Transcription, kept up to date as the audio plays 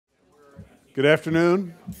Good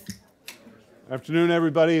afternoon. Afternoon,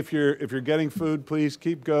 everybody. If you're getting food, please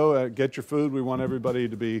get your food. We want everybody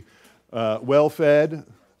to be well fed,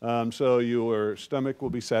 so your stomach will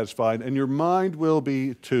be satisfied and your mind will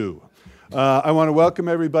be too. I want to welcome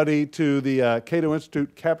everybody to the Cato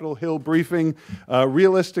Institute Capitol Hill briefing,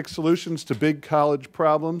 Realistic Solutions to Big College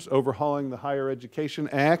Problems, Overhauling the Higher Education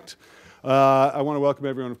Act. I want to welcome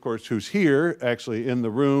everyone, of course, who's here, actually in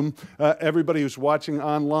the room, everybody who's watching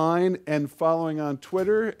online and following on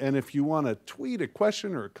Twitter. And if you want to tweet a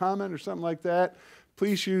question or a comment or something like that,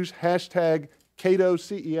 please use hashtag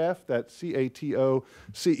CatoCEF, that's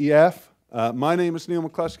C-A-T-O-C-E-F. My name is Neal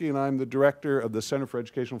McCluskey, and I'm the director of the Center for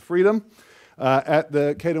Educational Freedom at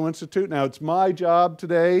the Cato Institute. Now, it's my job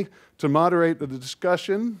today to moderate the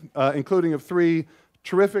discussion, including of three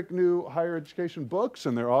terrific new higher education books,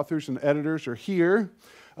 and their authors and editors are here.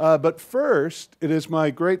 But first, it is my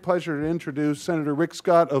great pleasure to introduce Senator Rick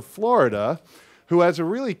Scott of Florida, who has a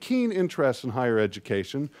really keen interest in higher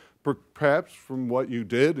education, perhaps from what you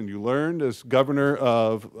did and you learned as governor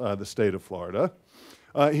of the state of Florida.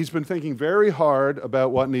 He's been thinking very hard about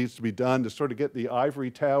what needs to be done to sort of get the ivory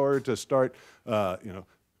tower to start,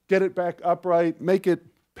 get it back upright, make it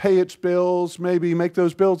pay its bills, maybe make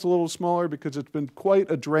those bills a little smaller, because it's been quite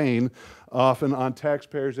a drain often on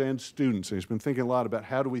taxpayers and students. And he's been thinking a lot about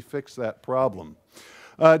how do we fix that problem.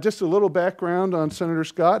 Just a little background on Senator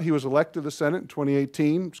Scott. He was elected to the Senate in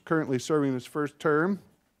 2018. He's currently serving his first term.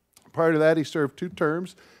 Prior to that, he served 2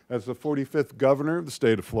 terms as the 45th governor of the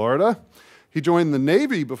state of Florida. He joined the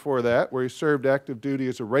Navy before that, where he served active duty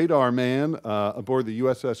as a radar man aboard the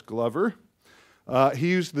USS Glover. He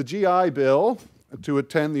used the GI Bill to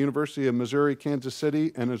attend the University of Missouri, Kansas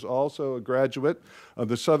City, and is also a graduate of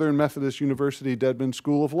the Southern Methodist University Dedman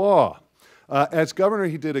School of Law. As governor,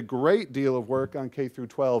 he did a great deal of work on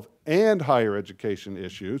K-12 and higher education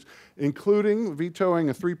issues, including vetoing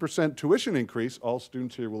a 3% tuition increase. All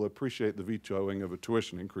students here will appreciate the vetoing of a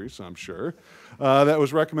tuition increase, I'm sure. That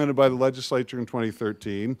was recommended by the legislature in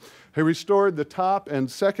 2013. He restored the top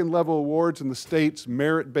and second level awards in the state's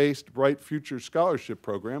merit-based Bright Future Scholarship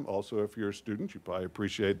Program. Also, if you're a student, you probably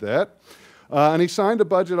appreciate that. And he signed a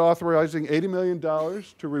budget authorizing $80 million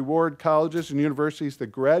to reward colleges and universities that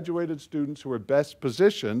graduated students who were best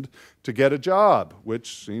positioned to get a job,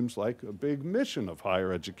 which seems like a big mission of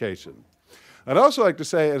higher education. I'd also like to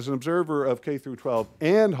say, as an observer of K-12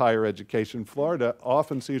 and higher education, Florida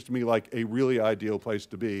often seems to me like a really ideal place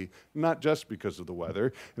to be, not just because of the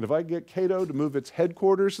weather. And if I get Cato to move its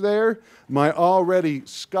headquarters there, my already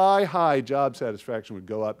sky-high job satisfaction would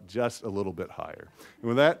go up just a little bit higher. And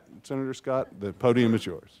with that, Senator Scott, the podium is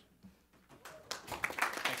yours.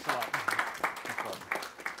 Thanks a lot.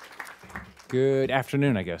 Good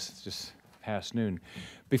afternoon, I guess. It's just past noon.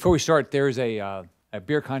 Before we start, there's a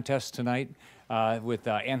beer contest tonight with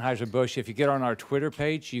Anheuser-Busch. If you get on our Twitter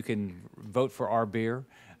page, you can vote for our beer.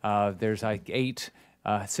 There's like 8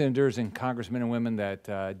 senators and congressmen and women that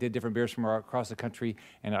did different beers from across the country,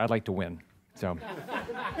 and I'd like to win. So,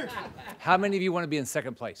 how many of you want to be in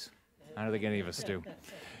second place? I don't think any of us do.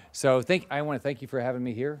 So I want to thank you for having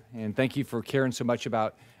me here, and thank you for caring so much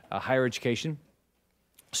about higher education.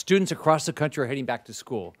 Students across the country are heading back to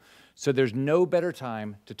school. So there's no better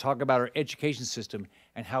time to talk about our education system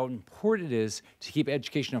and how important it is to keep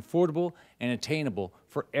education affordable and attainable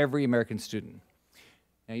for every American student.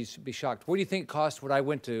 Now, you should be shocked. What do you think it cost when I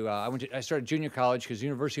went to, I started junior college because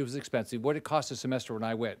university was expensive. What did it cost a semester when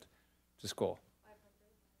I went to school?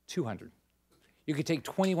 200. You could take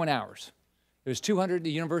 21 hours. It was 200.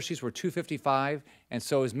 The universities were 255, and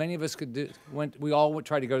so as many of us could do, we all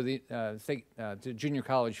tried to go to the to junior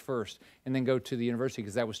college first, and then go to the university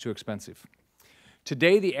because that was too expensive.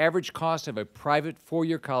 Today, the average cost of a private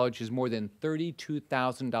 4-year college is more than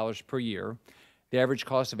 $32,000 per year. The average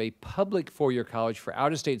cost of a public 4-year college for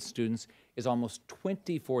out-of-state students is almost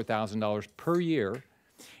 $24,000 per year,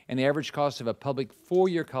 and the average cost of a public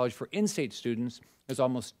 4-year college for in-state students is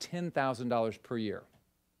almost $10,000 per year.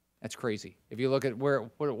 That's crazy. If you look at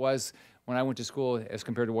what it was when I went to school as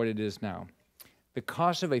compared to what it is now. The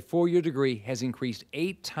cost of a 4-year degree has increased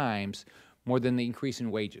 8 times more than the increase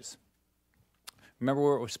in wages.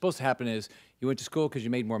 Remember, what was supposed to happen is you went to school because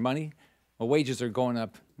you made more money. Well, wages are going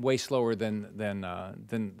up way slower than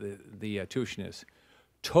the tuition is.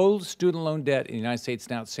 Total student loan debt in the United States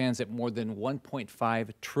now stands at more than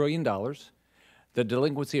 $1.5 trillion. The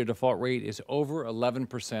delinquency or default rate is over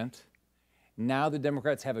 11%. Now the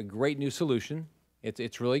Democrats have a great new solution.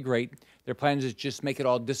 It's really great. Their plan is just make it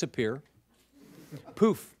all disappear.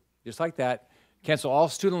 Poof, just like that. Cancel all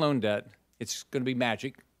student loan debt. It's going to be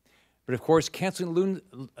magic. But of course, canceling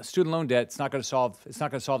student loan debt, it's not going to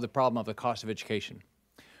solve the problem of the cost of education.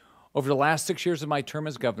 Over the last 6 years of my term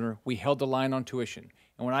as governor, we held the line on tuition.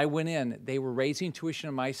 And when I went in, they were raising tuition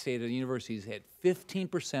in my state at the universities at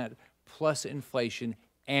 15% plus inflation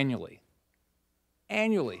annually.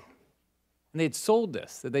 Annually. And they'd sold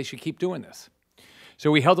this, that they should keep doing this. So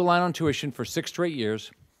we held the line on tuition for 6 straight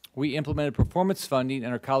years. We implemented performance funding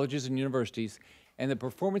in our colleges and universities, and the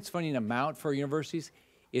performance funding amount for our universities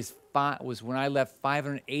was, when I left,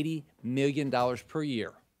 $580 million per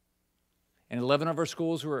year. And 11 of our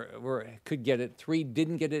schools could get it, 3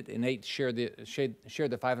 didn't get it, and 8 shared the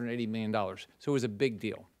 $580 million. So it was a big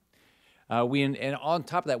deal. And on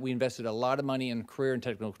top of that, we invested a lot of money in career and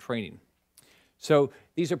technical training. So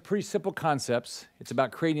these are pretty simple concepts. It's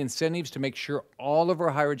about creating incentives to make sure all of our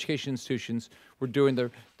higher education institutions were doing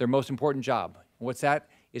their most important job. And what's that?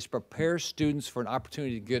 Is prepare students for an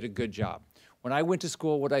opportunity to get a good job. When I went to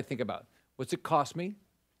school, what did I think about? What's it cost me?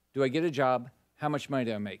 Do I get a job? How much money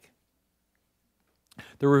do I make?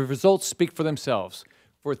 The results speak for themselves.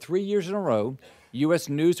 For 3 years in a row, U.S.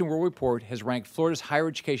 News and World Report has ranked Florida's higher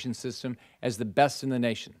education system as the best in the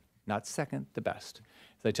nation. Not second, the best.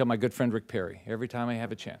 As I tell my good friend Rick Perry every time I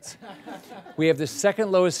have a chance. We have the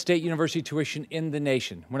second lowest state university tuition in the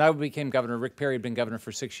nation. When I became governor, Rick Perry had been governor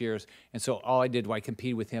for 6 years, and so all I did was I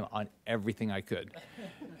competed with him on everything I could.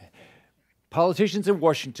 Politicians in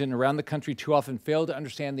Washington around the country too often fail to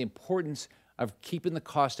understand the importance of keeping the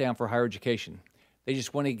cost down for higher education. They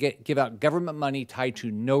just want to give out government money tied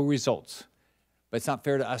to no results. But it's not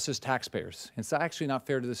fair to us as taxpayers. It's actually not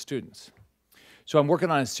fair to the students. So I'm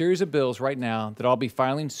working on a series of bills right now that I'll be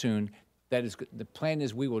filing soon. The plan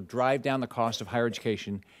is we will drive down the cost of higher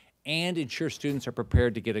education and ensure students are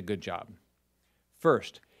prepared to get a good job.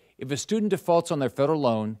 First, if a student defaults on their federal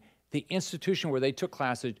loan, the institution where they took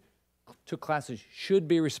classes should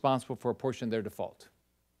be responsible for a portion of their default.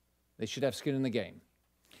 They should have skin in the game.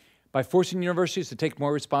 By forcing universities to take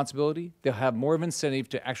more responsibility, they'll have more of an incentive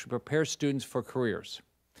to actually prepare students for careers.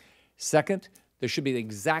 Second, there should be the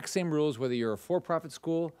exact same rules whether you're a for-profit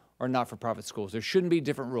school or not-for-profit schools. There shouldn't be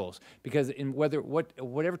different rules because in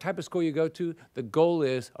whatever type of school you go to, the goal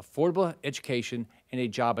is affordable education and a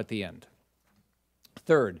job at the end.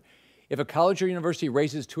 Third, if a college or university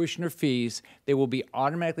raises tuition or fees, they will be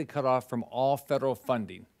automatically cut off from all federal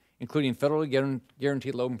funding, including federally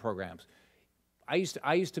guaranteed loan programs. I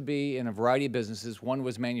used to be in a variety of businesses. One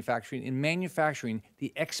was manufacturing. In manufacturing,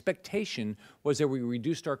 the expectation was that we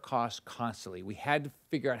reduced our costs constantly. We had to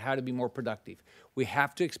figure out how to be more productive. We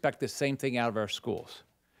have to expect the same thing out of our schools.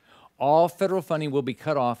 All federal funding will be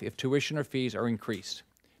cut off if tuition or fees are increased.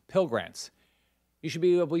 Pell Grants. You should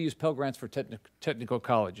be able to use Pell Grants for technical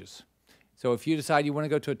colleges. So if you decide you want to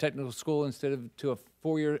go to a technical school instead of to a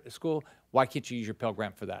 4-year school, why can't you use your Pell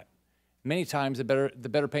Grant for that? Many times, the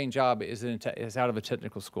better paying job is out of a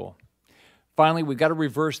technical school. Finally, we've got to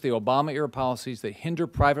reverse the Obama-era policies that hinder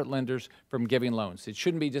private lenders from giving loans. It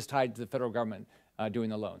shouldn't be just tied to the federal government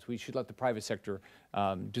doing the loans. We should let the private sector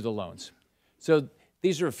do the loans. So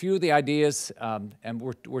these are a few of the ideas, and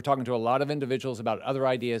we're talking to a lot of individuals about other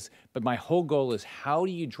ideas, but my whole goal is how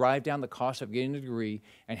do you drive down the cost of getting a degree,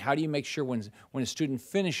 and how do you make sure when a student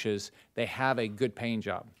finishes, they have a good paying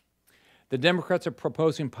job? The Democrats are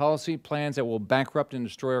proposing policy plans that will bankrupt and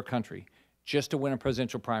destroy our country just to win a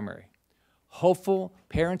presidential primary. Hopeful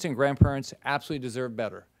parents and grandparents absolutely deserve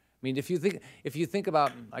better. I mean, if you think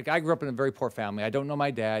about, like, I grew up in a very poor family. I don't know my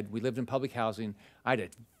dad. We lived in public housing. I had a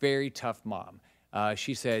very tough mom.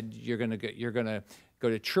 She said, you're gonna go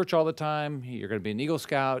to church all the time. You're gonna be an Eagle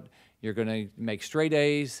Scout. You're gonna make straight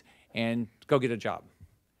A's and go get a job.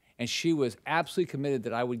 And she was absolutely committed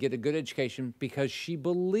that I would get a good education because she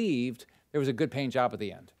believed there was a good paying job at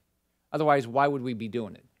the end. Otherwise, why would we be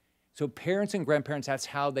doing it? So parents and grandparents, that's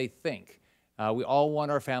how they think. We all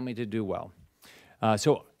want our family to do well.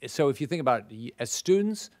 So if you think about it, as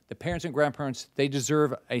students, the parents and grandparents, they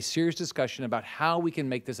deserve a serious discussion about how we can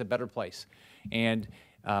make this a better place. And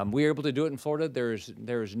we are able to do it in Florida.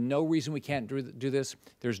 There's no reason we can't do this.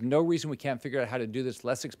 There's no reason we can't figure out how to do this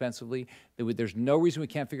less expensively. There's no reason we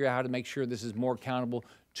can't figure out how to make sure this is more accountable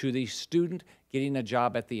to the student getting a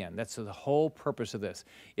job at the end. That's the whole purpose of this.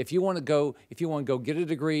 If you want to go get a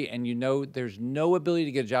degree and you know there's no ability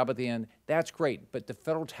to get a job at the end, that's great. But the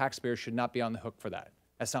federal taxpayer should not be on the hook for that.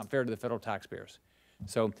 That's not fair to the federal taxpayers.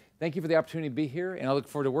 So thank you for the opportunity to be here, and I look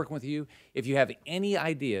forward to working with you. If you have any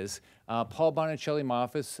ideas, Paul Bonicelli in my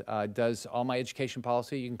office does all my education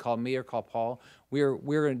policy. You can call me or call Paul. We're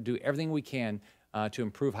going to do everything we can to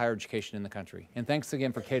improve higher education in the country. And thanks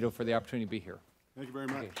again for Cato for the opportunity to be here. Thank you very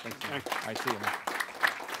much. Okay, thanks. I see you, man.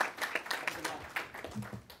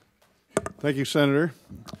 Thank you, Senator.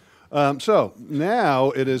 So now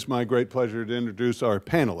it is my great pleasure to introduce our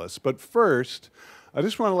panelists. But first, I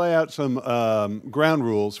just want to lay out some ground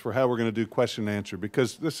rules for how we're going to do question and answer,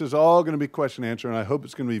 because this is all going to be question and answer, and I hope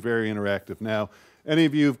it's going to be very interactive. Now, any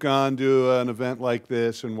of you who've gone to an event like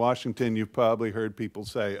this in Washington, you've probably heard people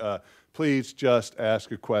say, please just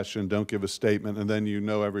ask a question, don't give a statement, and then you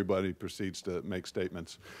know everybody proceeds to make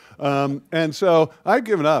statements. And so I've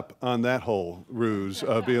given up on that whole ruse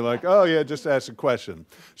of being like, oh yeah, just ask a question.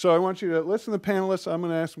 So I want you to listen to the panelists. I'm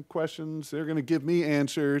going to ask some questions. They're going to give me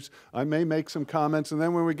answers. I may make some comments, and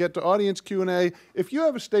then when we get to audience Q&A, if you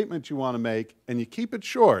have a statement you want to make, and you keep it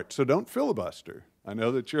short, so don't filibuster. I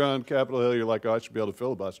know that you're on Capitol Hill, you're like, oh, I should be able to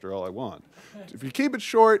filibuster all I want. If you keep it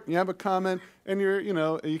short, you have a comment, and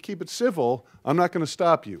you keep it civil, I'm not going to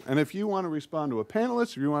stop you. And if you want to respond to a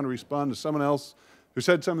panelist, if you want to respond to someone else who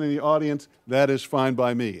said something in the audience, that is fine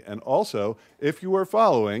by me. And also, if you are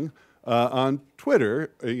following on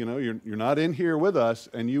Twitter, you're not in here with us,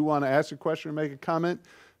 and you want to ask a question or make a comment,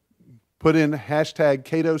 put in hashtag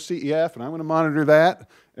CatoCEF, and I'm going to monitor that.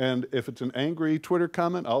 And if it's an angry Twitter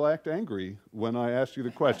comment, I'll act angry when I ask you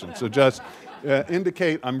the question. So just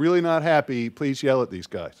indicate I'm really not happy. Please yell at these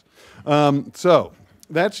guys. So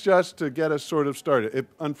that's just to get us sort of started.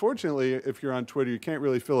 Unfortunately, if you're on Twitter, you can't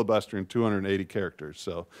really filibuster in 280 characters.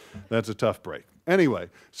 So that's a tough break. Anyway,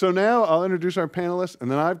 so now I'll introduce our panelists, and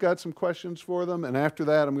then I've got some questions for them. And after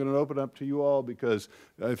that, I'm going to open up to you all, because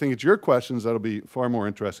I think it's your questions that'll be far more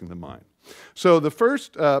interesting than mine. So the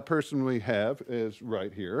first person we have is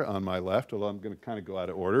right here on my left, although I'm going to kind of go out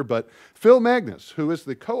of order, but Phil Magness, who is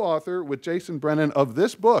the co-author with Jason Brennan of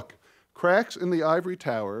this book, Cracks in the Ivory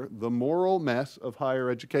Tower, The Moral Mess of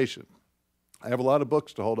Higher Education. I have a lot of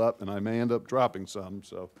books to hold up, and I may end up dropping some,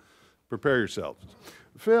 so prepare yourselves.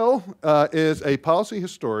 Phil is a policy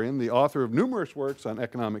historian, the author of numerous works on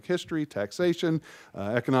economic history, taxation,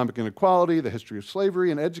 economic inequality, the history of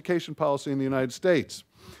slavery, and education policy in the United States.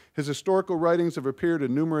 His historical writings have appeared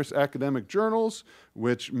in numerous academic journals,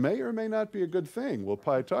 which may or may not be a good thing. We'll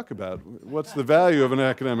probably talk about what's the value of an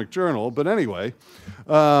academic journal, but anyway.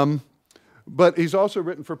 But he's also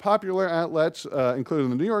written for popular outlets, including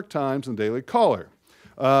the New York Times and Daily Caller.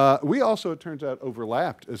 We also, it turns out,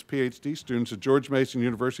 overlapped as PhD students at George Mason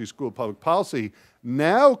University School of Public Policy,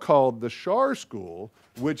 now called the Schar School,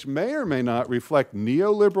 which may or may not reflect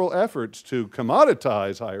neoliberal efforts to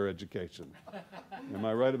commoditize higher education. Am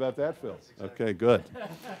I right about that, Phil? Okay, good.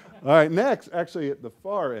 All right, next, actually at the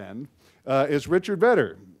far end, is Richard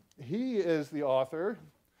Vedder. He is the author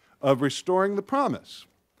of Restoring the Promise,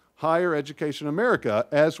 Higher Education in America,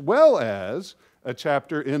 as well as a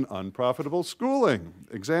chapter in Unprofitable Schooling,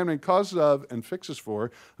 examining causes of and fixes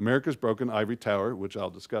for America's broken ivory tower, which I'll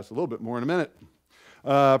discuss a little bit more in a minute.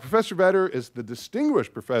 Professor Vedder is the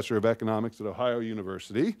Distinguished Professor of Economics at Ohio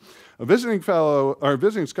University, a visiting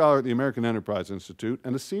scholar at the American Enterprise Institute,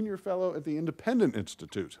 and a senior fellow at the Independent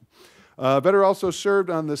Institute. Vedder also served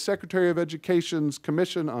on the Secretary of Education's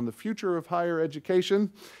Commission on the Future of Higher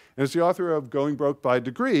Education, and is the author of Going Broke by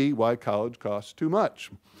Degree, Why College Costs Too Much.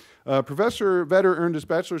 Professor Vedder earned his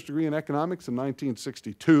bachelor's degree in economics in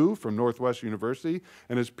 1962 from Northwestern University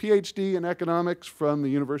and his PhD in economics from the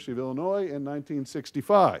University of Illinois in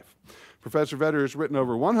 1965. Professor Vedder has written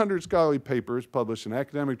over 100 scholarly papers published in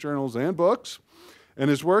academic journals and books,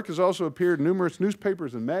 and his work has also appeared in numerous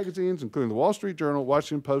newspapers and magazines, including the Wall Street Journal,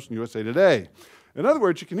 Washington Post, and USA Today. In other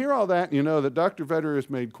words, you can hear all that and you know that Dr. Vedder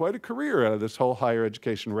has made quite a career out of this whole higher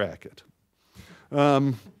education racket.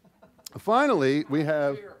 Finally, we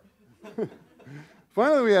have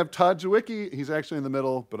Todd Zywicki. He's actually in the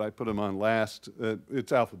middle, but I put him on last.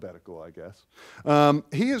 It's alphabetical, I guess.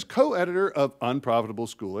 He is co-editor of Unprofitable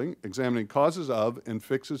Schooling, examining causes of and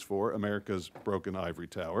fixes for America's broken ivory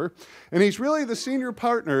tower. And he's really the senior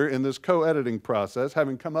partner in this co-editing process,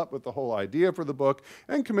 having come up with the whole idea for the book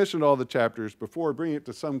and commissioned all the chapters before bringing it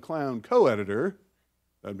to some clown co-editor,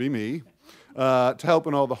 that'd be me, to help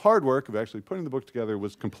when all the hard work of actually putting the book together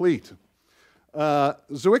was complete.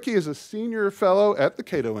 Zywicki is a senior fellow at the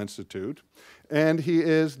Cato Institute, and he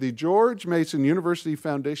is the George Mason University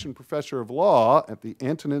Foundation Professor of Law at the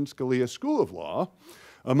Antonin Scalia School of Law,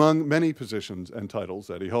 among many positions and titles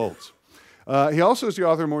that he holds. He also is the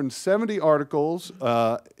author of more than 70 articles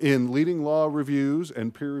in leading law reviews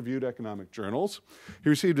and peer-reviewed economic journals. He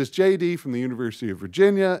received his JD from the University of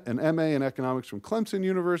Virginia, an MA in economics from Clemson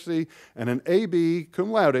University, and an AB cum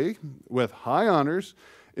laude with high honors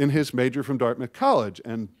in his major from Dartmouth College.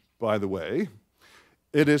 And by the way,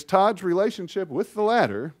 it is Todd's relationship with the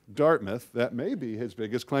latter, Dartmouth, that may be his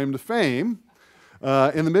biggest claim to fame.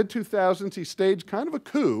 In the mid-2000s, he staged kind of a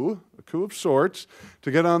coup, a coup of sorts,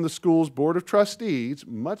 to get on the school's board of trustees,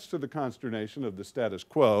 much to the consternation of the status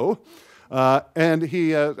quo. And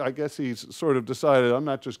he, I guess he's sort of decided, I'm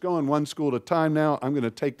not just going one school at a time now, I'm going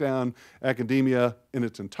to take down academia in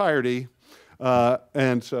its entirety.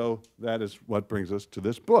 And so that is what brings us to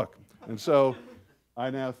this book. And so I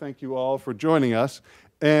now thank you all for joining us.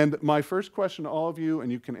 And my first question to all of you,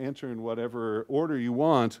 and you can answer in whatever order you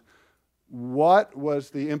want, what was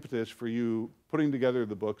the impetus for you putting together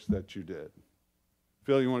the books that you did?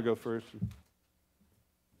 Phil, you want to go first?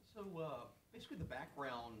 So basically the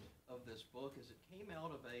background of this book is it came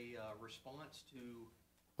out of a response to...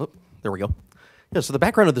 Oh, there we go. Yeah, so the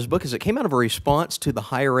background of this book is it came out of a response to the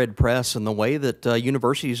higher ed press and the way that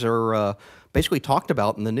universities are basically talked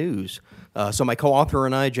about in the news. So my co-author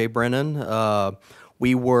and I, Jay Brennan,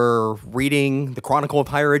 we were reading the Chronicle of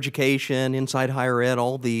Higher Education, Inside Higher Ed,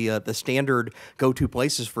 all the standard go-to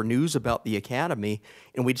places for news about the academy,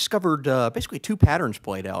 and we discovered basically two patterns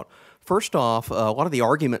played out. First off, a lot of the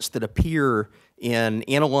arguments that appear in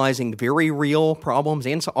analyzing very real problems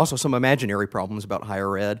and also some imaginary problems about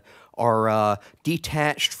higher ed are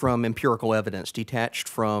detached from empirical evidence, detached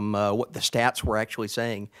from what the stats were actually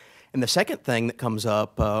saying. And the second thing that comes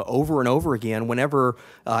up over and over again whenever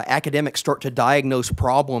academics start to diagnose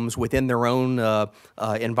problems within their own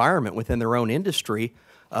environment, within their own industry,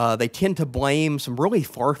 they tend to blame some really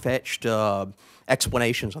far-fetched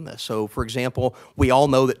explanations on this. So, for example, we all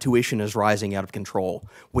know that tuition is rising out of control.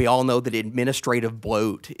 We all know that administrative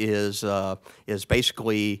bloat is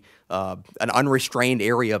basically an unrestrained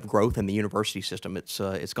area of growth in the university system.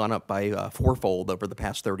 It's gone up by fourfold over the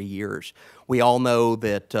past 30 years. We all know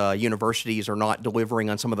that universities are not delivering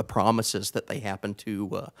on some of the promises that they happen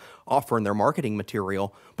to offer in their marketing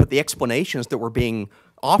material, but the explanations that were being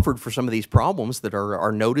offered for some of these problems that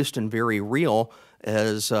are noticed and very real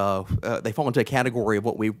as they fall into a category of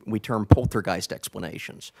what we term poltergeist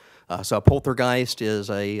explanations. So a poltergeist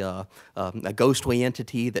is a ghostly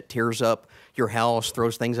entity that tears up your house,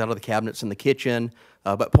 throws things out of the cabinets in the kitchen,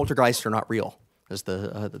 but poltergeists are not real, is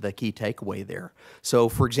the key takeaway there. So,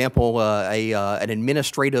 for example, an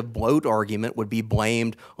administrative bloat argument would be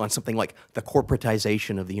blamed on something like the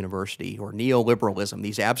corporatization of the university or neoliberalism,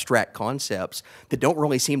 these abstract concepts that don't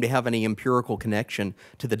really seem to have any empirical connection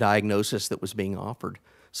to the diagnosis that was being offered.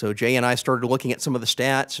 So Jay and I started looking at some of the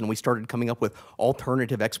stats, and we started coming up with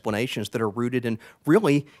alternative explanations that are rooted in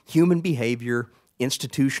really human behavior,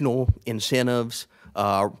 institutional incentives,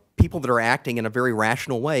 people that are acting in a very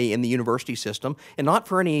rational way in the university system, and not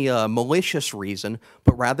for any malicious reason,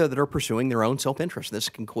 but rather that are pursuing their own self-interest. This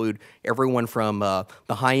can include everyone from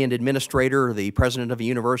the high-end administrator, the president of a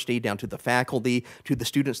university, down to the faculty, to the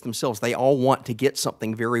students themselves. They all want to get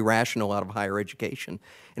something very rational out of higher education.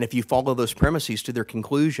 And if you follow those premises to their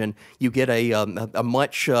conclusion, you get a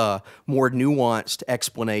much more nuanced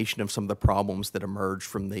explanation of some of the problems that emerge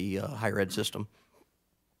from the higher ed system.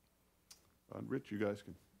 Rich, you guys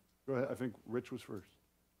can go ahead. I think Rich was first.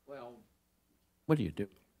 Well, what do you do?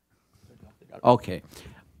 Okay.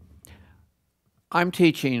 I'm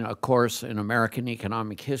teaching a course in American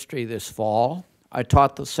economic history this fall. I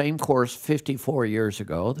taught the same course 54 years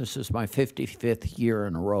ago. This is my 55th year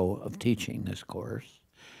in a row of teaching this course.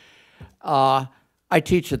 I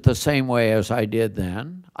teach it the same way as I did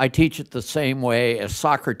then. I teach it the same way as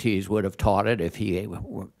Socrates would have taught it if he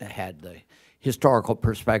had the historical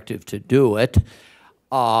perspective to do it,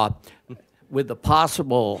 with the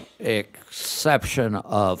possible exception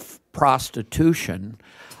of prostitution.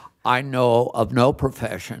 I know of no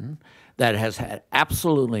profession that has had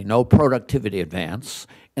absolutely no productivity advance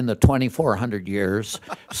in the 2,400 years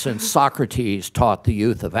since Socrates taught the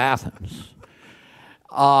youth of Athens.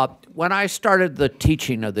 When I started the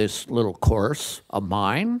teaching of this little course of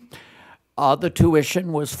mine, the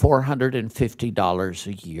tuition was $450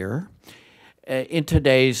 a year. In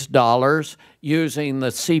today's dollars, using the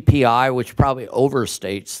CPI, which probably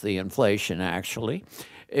overstates the inflation actually,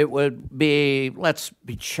 it would be, let's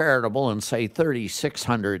be charitable and say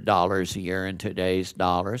 $3,600 a year in today's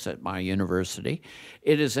dollars at my university.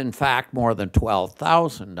 It is in fact more than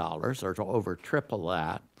 $12,000 or over triple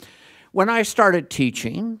that. When I started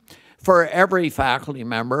teaching, for every faculty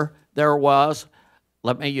member, there was,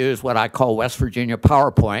 let me use what I call West Virginia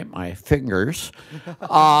PowerPoint, my fingers,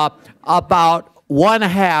 about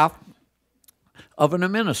 1/2 of an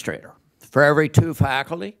administrator. For every 2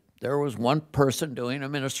 faculty, there was 1 person doing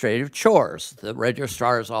administrative chores, the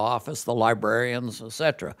registrar's office, the librarians,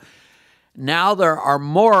 etc. Now there are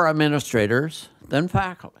more administrators than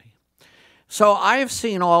faculty. So I've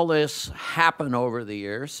seen all this happen over the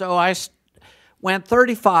years. So I went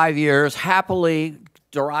 35 years happily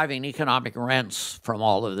deriving economic rents from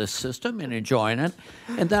all of this system and enjoying it.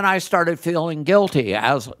 And then I started feeling guilty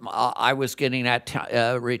as I was getting at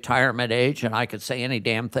retirement age, and I could say any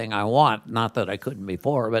damn thing I want. Not that I couldn't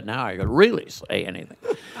before, but now I could really say anything.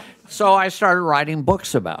 So I started writing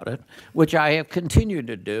books about it, which I have continued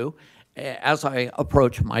to do as I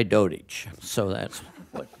approach my dotage. So that's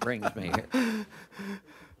what brings me here.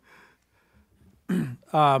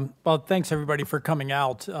 Well, thanks everybody for coming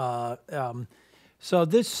out. So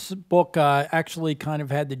this book actually kind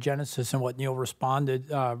of had the genesis in what Neal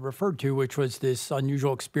referred to, which was this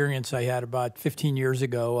unusual experience I had about 15 years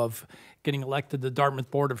ago of getting elected to the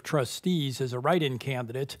Dartmouth Board of Trustees as a write-in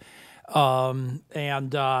candidate, and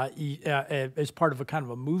as part of a kind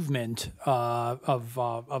of a movement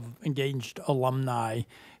of engaged alumni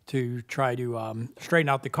to try to straighten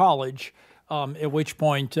out the college, at which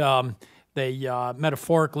point they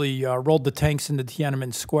metaphorically rolled the tanks into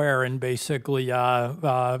Tiananmen Square and basically,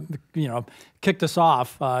 kicked us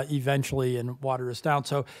off eventually and watered us down.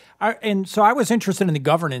 So I was interested in the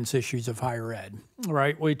governance issues of higher ed,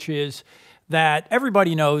 right? Which is that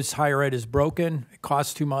everybody knows higher ed is broken, it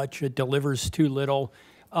costs too much, it delivers too little,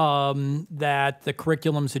 that the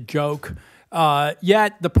curriculum's a joke.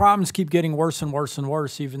 Yet the problems keep getting worse and worse and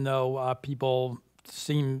worse, even though people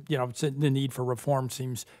seem, the need for reform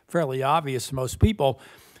seems fairly obvious to most people.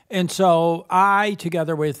 And so I,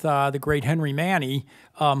 together with the great Henry Manny,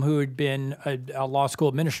 who had been a law school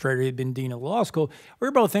administrator, had been dean of the law school, we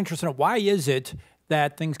were both interested in why is it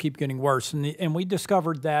that things keep getting worse. And we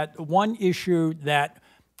discovered that one issue that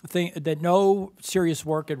no serious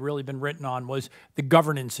work had really been written on was the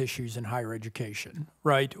governance issues in higher education,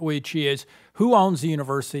 right? Which is who owns the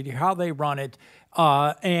university, how they run it,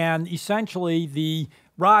 and essentially the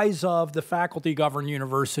rise of the faculty-governed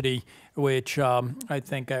university, which I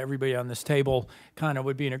think everybody on this table kind of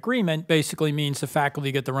would be in agreement, basically means the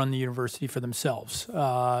faculty get to run the university for themselves,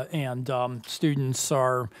 and students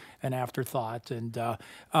are an afterthought. And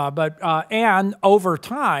and over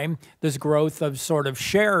time, this growth of sort of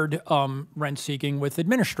shared rent-seeking with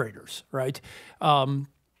administrators, right?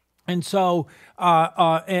 And so,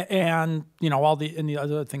 all the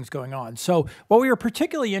other things going on. So, what we were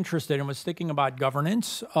particularly interested in was thinking about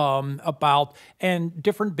governance, and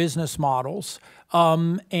different business models,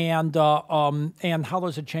 and how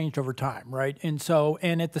those had changed over time, right?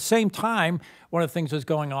 And at the same time, one of the things that was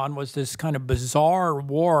going on was this kind of bizarre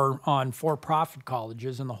war on for-profit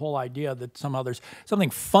colleges and the whole idea that something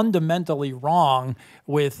fundamentally wrong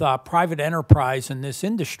with private enterprise in this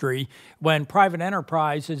industry when private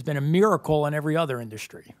enterprise has been a miracle in every other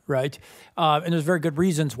industry, right? And there's very good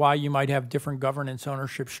reasons why you might have different governance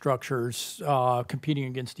ownership structures competing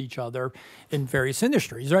against each other in various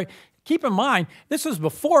industries, right? Keep in mind, this was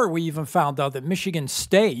before we even found out that Michigan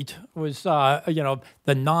State was, the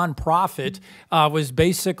nonprofit, was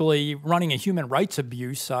basically running a human rights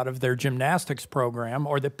abuse out of their gymnastics program,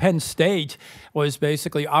 or that Penn State was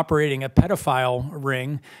basically operating a pedophile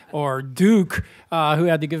ring, or Duke, who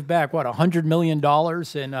had to give back, $100 million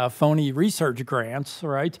in phony research grants,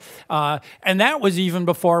 right? And that was even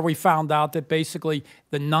before we found out that basically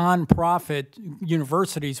the nonprofit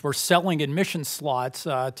universities were selling admission slots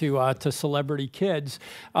to celebrity kids,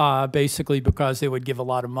 basically because they would give a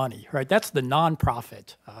lot of money, right? That's the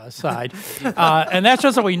nonprofit side, and that's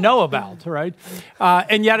just what we know about, right?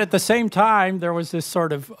 And yet at the same time, there was this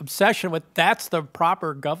sort of obsession with that's the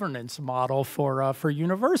proper governance model for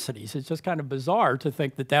universities. It's just kind of bizarre to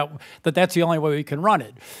think that's the only way we can run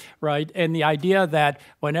it, right? And the idea that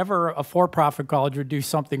whenever a for-profit college would do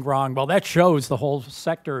something wrong, well, that shows the whole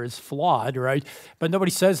sector is flawed, right? But nobody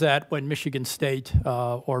says that when Michigan State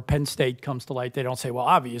or Penn State comes to light. They don't say, well,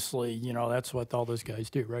 obviously, that's what all those guys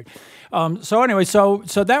do, right? So anyway, so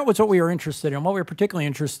that was what we were interested in. What we were particularly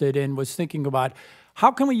interested in was thinking about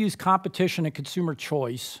how can we use competition and consumer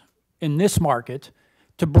choice in this market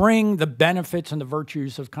to bring the benefits and the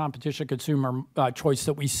virtues of competition, consumer choice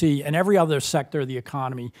that we see in every other sector of the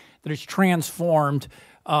economy that has transformed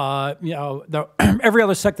every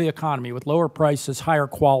other sector of the economy with lower prices, higher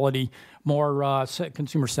quality, more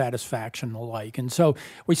consumer satisfaction and the like. And so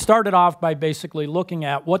we started off by basically looking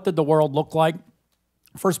at what did the world look like.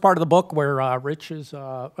 First part of the book, where Rich's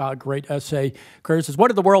great essay says, what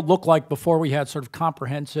did the world look like before we had sort of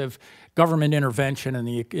comprehensive government intervention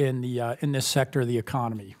in this sector of the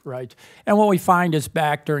economy, right? And what we find is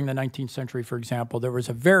back during the 19th century, for example, there was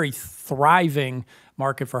a very thriving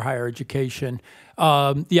market for higher education.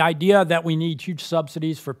 The idea that we need huge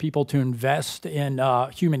subsidies for people to invest in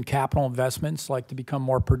human capital investments, like to become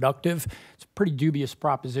more productive, it's a pretty dubious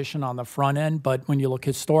proposition on the front end. But when you look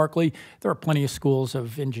historically, there are plenty of schools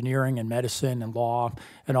of engineering and medicine and law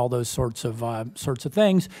and all those sorts of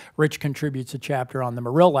things. Rich contributes a chapter on the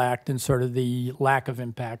Morrill Act and sort of the lack of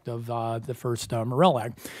impact of the first Morrill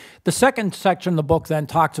Act. The second section of the book then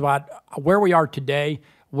talks about where we are today,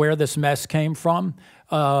 where this mess came from.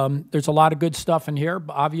 There's a lot of good stuff in here.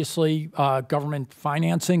 Obviously, government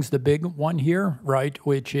financing's the big one here, right?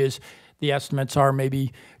 Which is the estimates are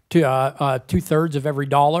maybe two-thirds of every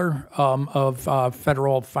dollar of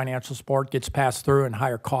federal financial support gets passed through in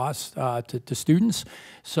higher costs to students.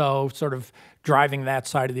 So sort of driving that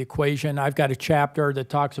side of the equation. I've got a chapter that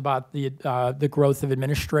talks about the growth of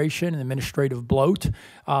administration and administrative bloat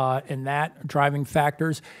and that driving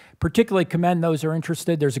factors. Particularly commend those who are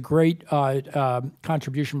interested. There's a great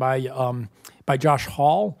contribution by Josh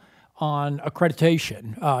Hall on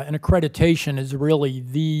accreditation. And accreditation is really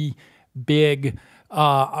the big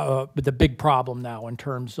problem now in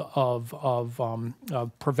terms of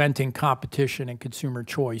preventing competition and consumer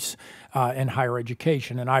choice in higher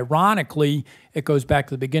education. And ironically, it goes back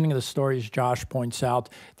to the beginning of the story, as Josh points out.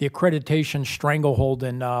 The accreditation stranglehold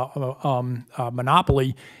and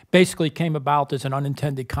monopoly basically came about as an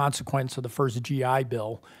unintended consequence of the first GI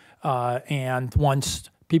Bill. And once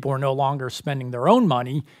people were no longer spending their own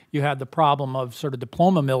money, you had the problem of sort of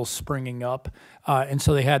diploma mills springing up. And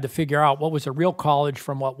so they had to figure out what was a real college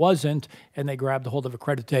from what wasn't, and they grabbed a hold of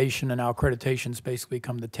accreditation, and now accreditation's basically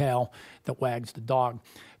become the tail that wags the dog.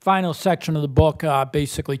 Final section of the book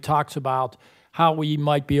basically talks about how we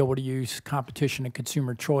might be able to use competition and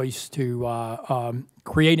consumer choice to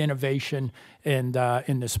create innovation in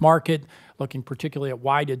this market, looking particularly at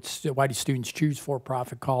why do students choose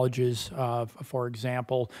for-profit colleges, for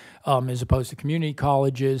example, as opposed to community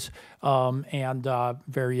colleges, and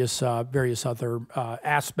various other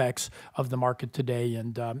aspects of the market today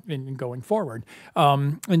and going forward.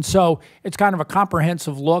 And so it's kind of a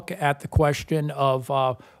comprehensive look at the question of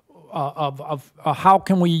how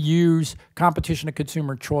can we use competition and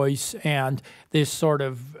consumer choice and this sort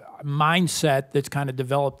of mindset that's kind of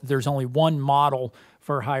developed. There's only one model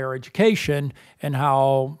for higher education and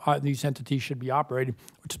how these entities should be operated,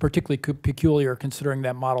 which is particularly peculiar considering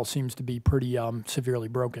that model seems to be pretty severely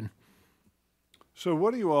broken. So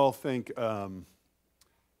what do you all think? I'll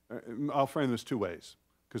frame this two ways,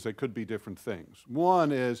 because they could be different things.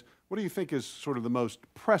 One is, what do you think is sort of the most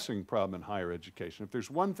pressing problem in higher education? If there's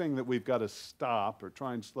one thing that we've got to stop or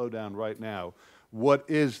try and slow down right now, what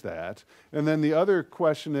is that? And then the other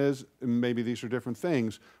question is, and maybe these are different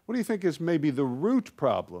things, what do you think is maybe the root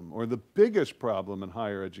problem or the biggest problem in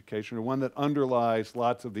higher education, or one that underlies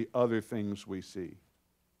lots of the other things we see?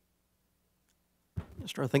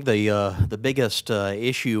 I think the biggest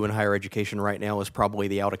issue in higher education right now is probably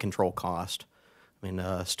the out-of-control cost. I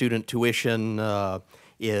mean, student tuition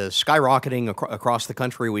is skyrocketing across the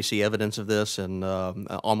country. We see evidence of this in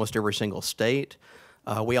almost every single state.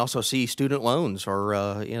 We also see student loans,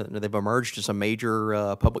 or they've emerged as a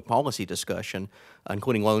major public policy discussion,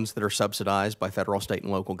 including loans that are subsidized by federal, state,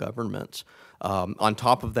 and local governments. On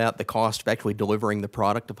top of that, the cost of actually delivering the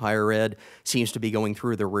product of higher ed seems to be going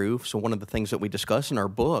through the roof. So one of the things that we discuss in our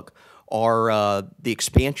book are the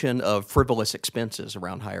expansion of frivolous expenses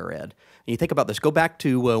around higher ed. And you think about this, go back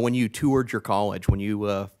to when you toured your college, when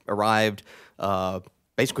you arrived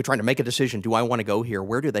basically trying to make a decision, do I want to go here?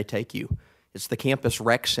 Where do they take you? It's the campus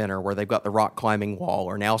rec center where they've got the rock climbing wall,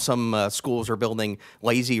 or now some schools are building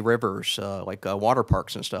lazy rivers, like water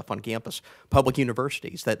parks and stuff on campus. Public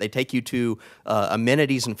universities, that they take you to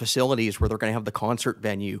amenities and facilities where they're going to have the concert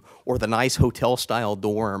venue or the nice hotel-style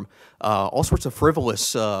dorm, all sorts of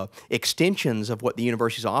frivolous extensions of what the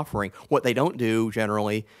university's offering. What they don't do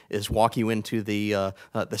generally is walk you into the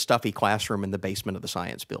stuffy classroom in the basement of the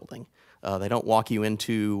science building. They don't walk you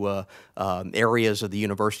into areas of the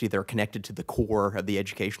university that are connected to the core of the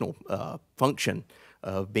educational function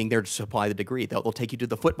of being there to supply the degree. They'll take you to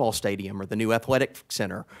the football stadium or the new athletic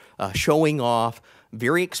center, showing off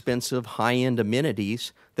very expensive, high-end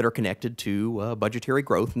amenities that are connected to budgetary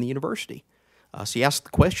growth in the university. So you ask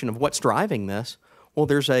the question of what's driving this. Well,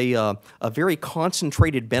 there's a very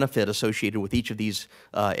concentrated benefit associated with each of these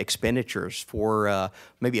expenditures for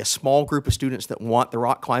maybe a small group of students that want the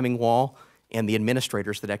rock climbing wall and the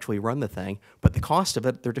administrators that actually run the thing. But the cost of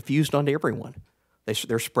it, they're diffused onto everyone.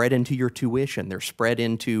 They're spread into your tuition. They're spread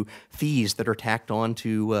into fees that are tacked on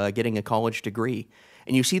to getting a college degree.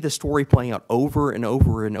 And you see the story playing out over and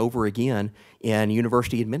over and over again in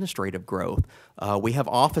university administrative growth. We have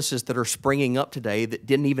offices that are springing up today that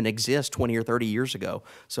didn't even exist 20 or 30 years ago.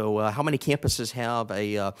 So how many campuses have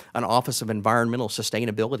an Office of Environmental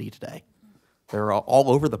Sustainability today? They're all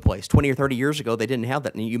over the place. 20 or 30 years ago, they didn't have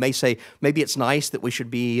that. And you may say, maybe it's nice that we should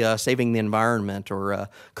be saving the environment or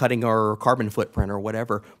cutting our carbon footprint or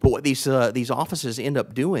whatever. But what these offices end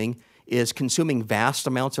up doing is consuming vast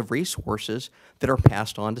amounts of resources that are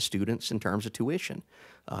passed on to students in terms of tuition.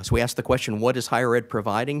 So we ask the question, what is higher ed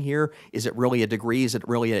providing here? Is it really a degree? Is it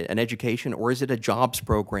really an education? Or is it a jobs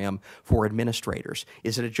program for administrators?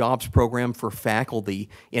 Is it a jobs program for faculty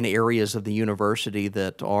in areas of the university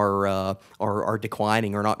that are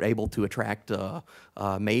declining or not able to attract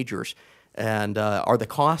majors? And are the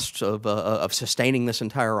costs of sustaining this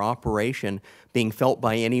entire operation being felt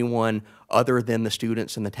by anyone other than the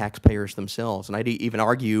students and the taxpayers themselves? And I'd even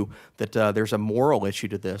argue that there's a moral issue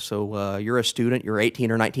to this. So you're a student, you're 18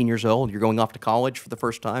 or 19 years old, you're going off to college for the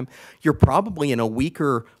first time. You're probably in a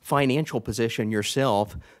weaker financial position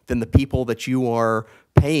yourself than the people that you are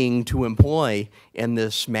paying to employ in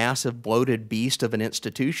this massive bloated beast of an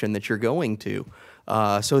institution that you're going to.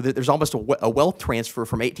 So that there's almost a wealth transfer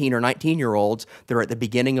from 18 or 19-year-olds that are at the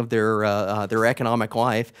beginning of their economic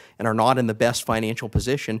life and are not in the best financial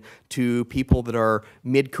position to people that are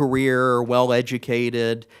mid-career,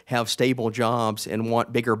 well-educated, have stable jobs, and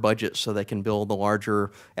want bigger budgets so they can build a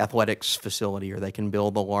larger athletics facility or they can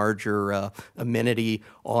build a larger amenity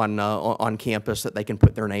on campus that they can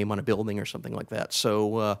put their name on a building or something like that.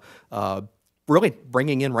 So really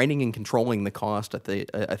bringing in, reining and controlling the cost, I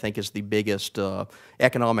think, is the biggest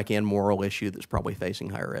economic and moral issue that's probably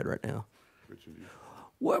facing higher ed right now.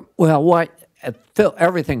 Well,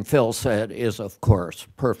 everything Phil said is, of course,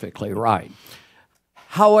 perfectly right.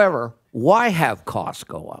 However, why have costs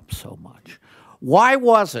go up so much? Why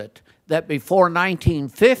was it that before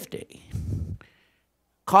 1950,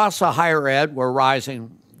 costs of higher ed were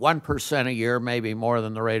rising 1% a year, maybe more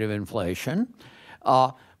than the rate of inflation,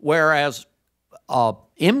 whereas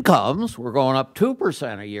incomes were going up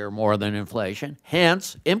 2% a year more than inflation.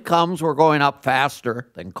 Hence, incomes were going up faster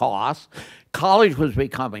than costs. College was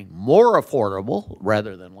becoming more affordable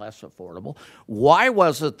rather than less affordable. Why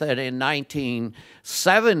was it that in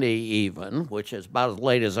 1970 even, which is about as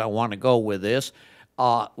late as I want to go with this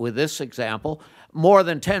example, more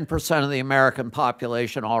than 10% of the American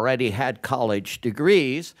population already had college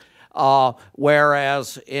degrees,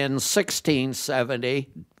 whereas in 1670,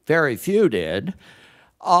 very few did.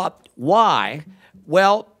 Why?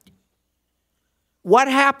 Well, what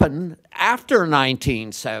happened after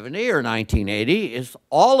 1970 or 1980 is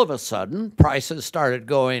all of a sudden prices started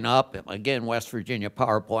going up, again, West Virginia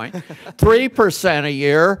PowerPoint, 3% a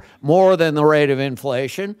year more than the rate of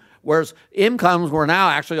inflation, whereas incomes were now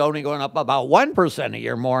actually only going up about 1% a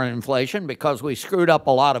year more than inflation because we screwed up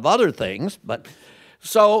a lot of other things. But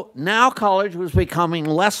so now college was becoming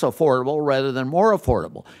less affordable rather than more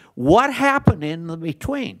affordable. What happened in the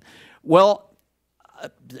between? Well,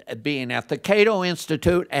 being at the Cato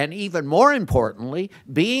Institute, and even more importantly,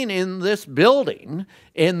 being in this building,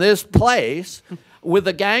 in this place, with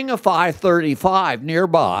a gang of 535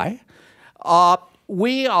 nearby,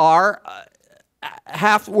 we're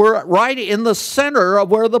right in the center of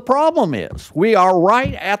where the problem is. We are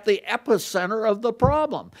right at the epicenter of the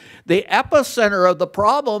problem. The epicenter of the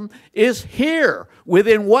problem is here,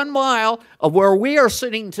 within 1 mile of where we are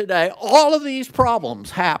sitting today. All of these problems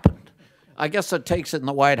happened. I guess it takes it in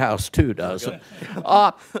the White House too, doesn't it?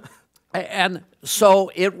 And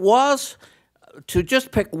so it was, to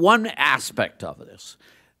just pick one aspect of this,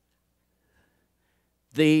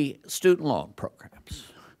 the student loan programs.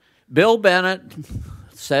 Bill Bennett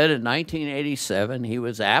said in 1987, he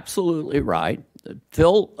was absolutely right.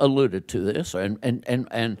 Phil alluded to this, and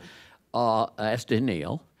as did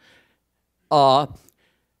Neal.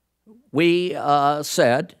 We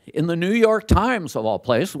said in the New York Times, of all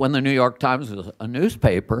places, when the New York Times was a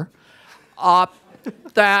newspaper,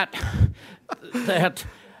 that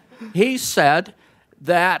he said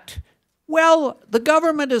that, well, the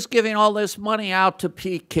government is giving all this money out to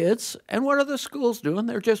peak kids, and what are the schools doing?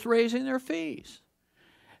 They're just raising their fees.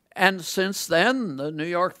 And since then, the New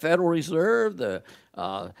York Federal Reserve, the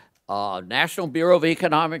National Bureau of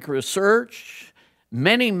Economic Research,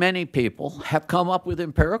 many, many people have come up with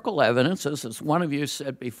empirical evidence, as one of you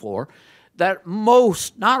said before, that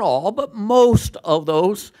most, not all, but most of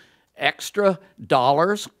those extra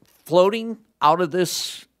dollars floating out of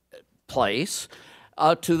this place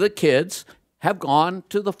to the kids have gone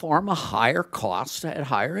to the form of higher costs at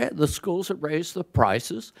higher ed. The schools have raised the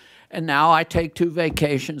prices, and now I take 2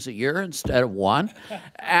 vacations a year instead of 1.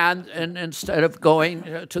 And instead of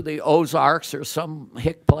going to the Ozarks or some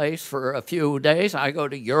hick place for a few days, I go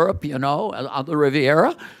to Europe, you know, on the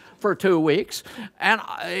Riviera for 2 weeks. And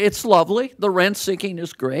it's lovely. The rent-seeking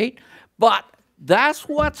is great. But that's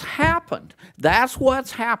what's happened. That's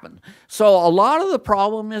what's happened. So a lot of the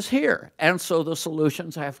problem is here. And so the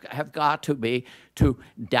solutions have got to be to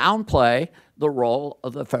downplay the role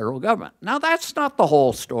of the federal government. Now, that's not the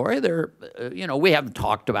whole story. You know, we haven't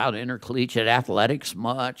talked about intercollegiate athletics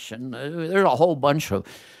much, and there's a whole bunch of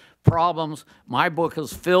problems. My book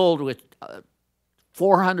is filled with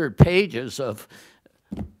 400 pages of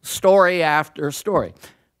story after story.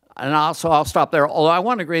 And I'll stop there. Although I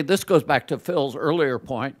want to agree, this goes back to Phil's earlier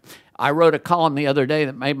point. I wrote a column the other day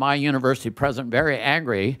that made my university president very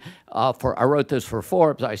angry. I wrote this for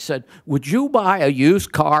Forbes. I said, would you buy a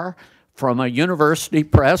used car from a university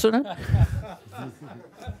president?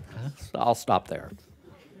 So I'll stop there.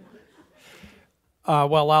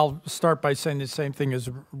 Well, I'll start by saying the same thing as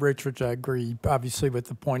Rich, which I agree, obviously, with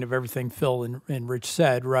the point of everything Phil and Rich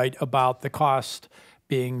said, right, about the cost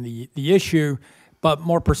being the issue, but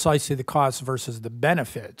more precisely the cost versus the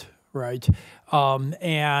benefit, right?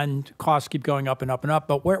 And costs keep going up and up and up,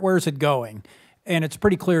 but where is it going? And it's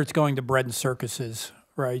pretty clear it's going to bread and circuses,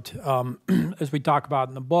 right? As we talk about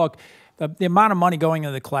in the book, the amount of money going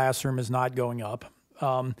into the classroom is not going up.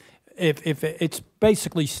 If it's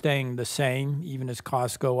basically staying the same, even as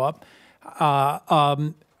costs go up.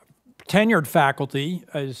 Tenured faculty,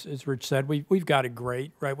 as Rich said, we've got it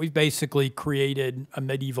great, right? We've basically created a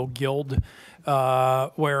medieval guild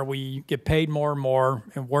where we get paid more and more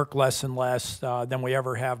and work less and less than we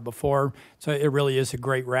ever have before. So it really is a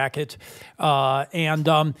great racket.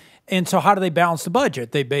 And so how do they balance the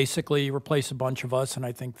budget? They basically replace a bunch of us, and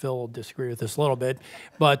I think Phil will disagree with this a little bit,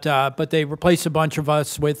 but they replace a bunch of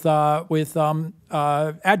us with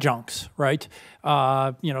adjuncts, right?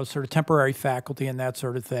 You know, sort of temporary faculty and that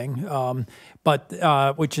sort of thing.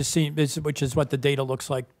 Which is what the data looks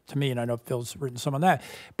like to me, and I know Phil's written some on that.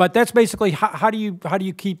 But that's basically how do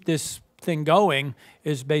you keep this thing going?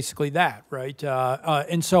 Is basically that, right?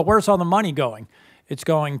 And so where's all the money going? It's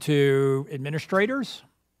going to administrators,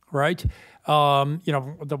 right? You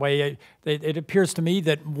know, the way it appears to me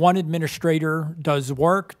that one administrator does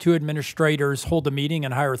work, 2 administrators hold a meeting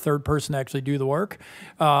and hire a 3rd person to actually do the work.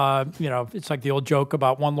 You know, it's like the old joke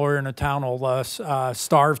about 1 lawyer in a town will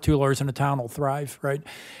starve, 2 lawyers in a town will thrive, right?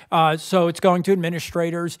 So it's going to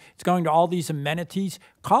administrators, it's going to all these amenities.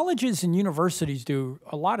 Colleges and universities do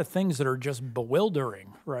a lot of things that are just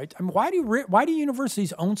bewildering, right? I mean, why do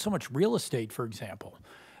universities own so much real estate, for example?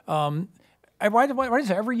 Why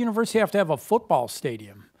does every university have to have a football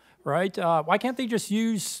stadium, right? Why can't they just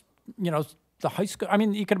use, you know, the high school? I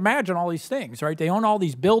mean, you can imagine all these things, right? They own all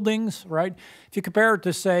these buildings, right? If you compare it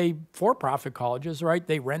to, say, for-profit colleges, right?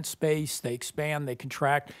 They rent space, they expand, they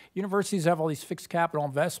contract. Universities have all these fixed capital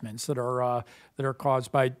investments that are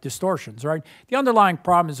caused by distortions, right? The underlying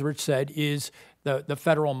problem, as Rich said, is the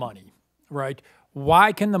federal money, right?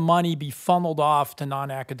 Why can the money be funneled off to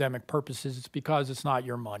non-academic purposes? It's because it's not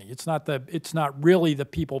your money. It's not really the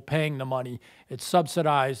people paying the money. It's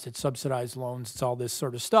subsidized loans, it's all this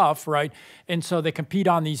sort of stuff, right? And so they compete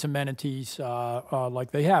on these amenities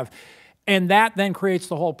like they have. And that then creates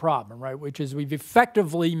the whole problem, right? Which is we've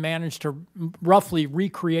effectively managed to roughly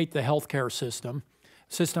recreate the healthcare system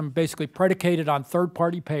basically predicated on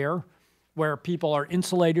third-party payer, where people are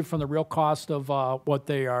insulated from the real cost of what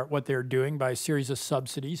they're doing by a series of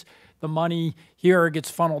subsidies. The money here gets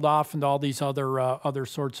funneled off into all these other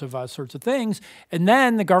sorts of things, and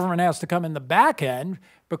then the government has to come in the back end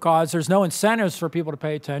because there's no incentives for people to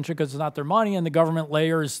pay attention because it's not their money, and the government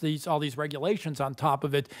layers all these regulations on top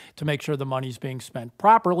of it to make sure the money's being spent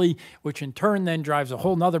properly, which in turn then drives a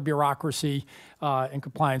whole nother bureaucracy and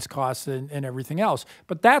compliance costs and everything else.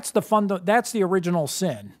 But that's the original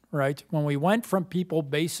sin, right? When we went from people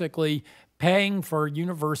basically paying for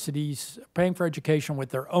universities, paying for education with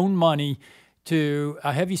their own money to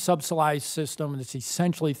a heavy subsidized system that's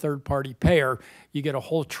essentially third-party payer, you get a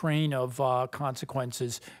whole train of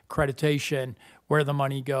consequences, accreditation, where the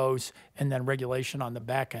money goes, and then regulation on the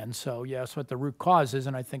back end. So, yeah, that's what the root cause is,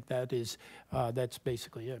 and I think that's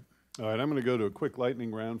basically it. All right, I'm going to go to a quick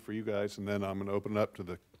lightning round for you guys, and then I'm going to open it up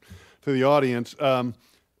to the audience.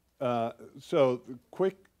 So,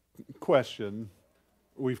 quick question.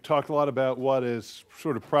 We've talked a lot about what is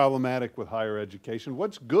sort of problematic with higher education.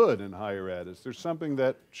 What's good in higher ed? Is there something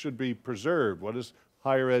that should be preserved? What does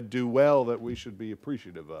higher ed do well that we should be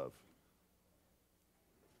appreciative of?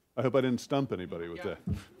 I hope I didn't stump anybody with that.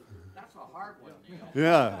 That's a hard one, Neal.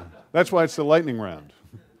 Yeah, that's why it's the lightning round.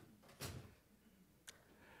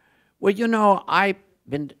 Well, I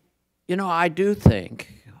do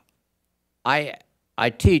think I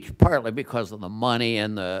teach partly because of the money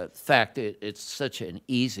and the fact that it's such an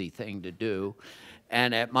easy thing to do.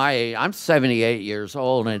 And at my age, I'm 78 years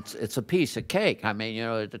old, and it's a piece of cake. I mean,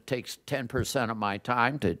 it takes 10% of my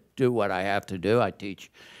time to do what I have to do. I teach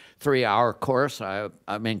 3-hour course.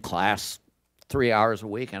 I'm in class 3 hours a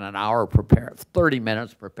week and an hour 30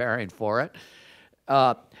 minutes preparing for it.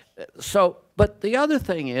 But the other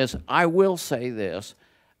thing is, I will say this,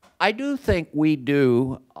 I do think we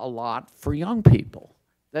do a lot for young people.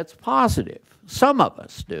 That's positive. Some of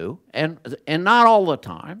us do, and not all the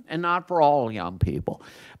time, and not for all young people.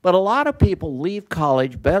 But a lot of people leave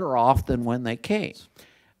college better off than when they came.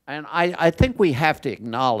 And I think we have to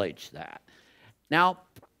acknowledge that. Now,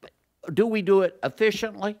 do we do it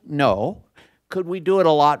efficiently? No. Could we do it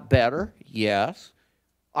a lot better? Yes.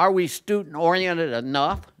 Are we student-oriented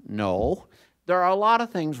enough? No. There are a lot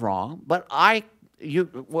of things wrong, but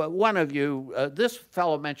one of you, this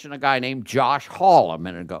fellow mentioned a guy named Josh Hall a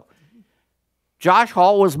minute ago. Josh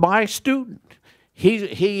Hall was my student.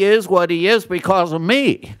 He is what he is because of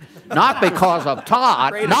me, not because of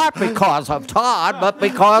Todd, but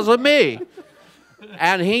because of me.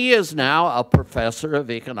 And he is now a professor of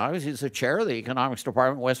economics. He's the chair of the economics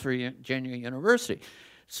department at West Virginia University.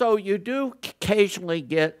 So you do occasionally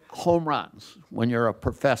get home runs when you're a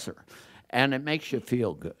professor, and it makes you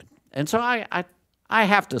feel good. And so I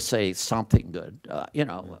have to say something good.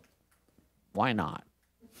 Why not?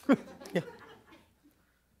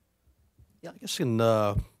 Yeah, I guess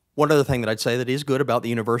one other thing that I'd say that is good about the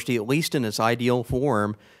university, at least in its ideal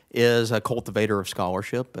form, is a cultivator of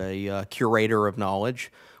scholarship, a curator of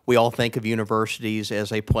knowledge. We all think of universities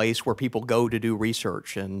as a place where people go to do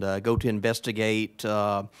research and go to investigate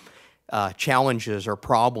challenges or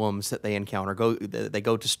problems that they encounter. They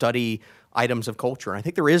go to study items of culture. And I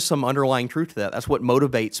think there is some underlying truth to that. That's what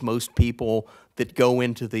motivates most people that go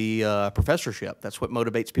into the professorship. That's what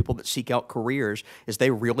motivates people that seek out careers, is they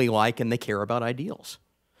really like and they care about ideals.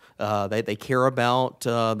 They care about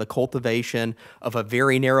the cultivation of a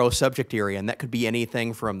very narrow subject area, and that could be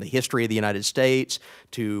anything from the history of the United States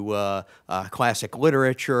to classic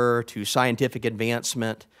literature to scientific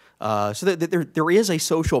advancement. So there is a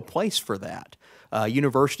social place for that.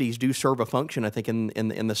 Universities do serve a function, I think,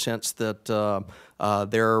 in the sense that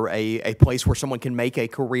they're a place where someone can make a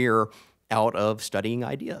career out of studying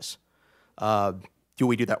ideas. Do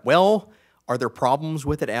we do that well? Are there problems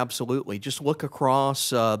with it? Absolutely. Just look across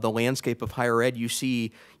the landscape of higher ed. You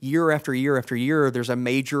see year after year after year, there's a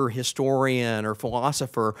major historian or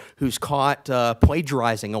philosopher who's caught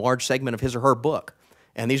plagiarizing a large segment of his or her book.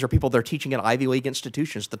 And these are people that are teaching at Ivy League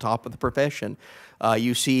institutions, the top of the profession.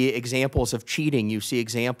 You see examples of cheating. You see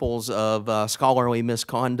examples of scholarly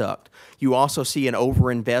misconduct. You also see an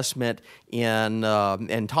overinvestment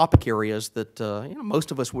in topic areas that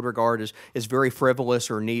most of us would regard as very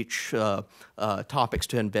frivolous or niche topics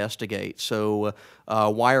to investigate. So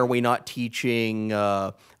why are we not teaching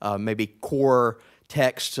maybe core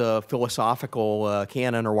text philosophical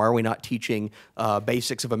canon, or why are we not teaching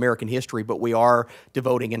basics of American history, but we are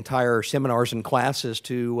devoting entire seminars and classes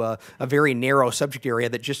to a very narrow subject area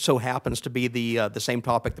that just so happens to be the same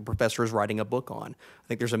topic the professor is writing a book on? I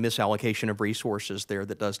think there's a misallocation of resources there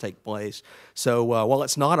that does take place. So while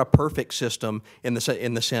it's not a perfect system in the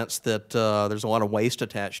sense that there's a lot of waste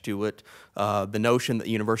attached to it, the notion that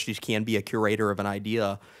universities can be a curator of an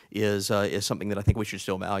idea is something that I think we should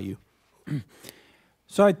still value.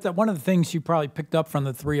 So one of the things you probably picked up from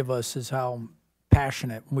the three of us is how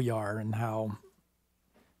passionate we are and how,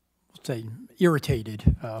 let's say,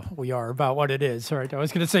 irritated we are about what it is. Right? I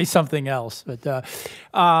was going to say something else, but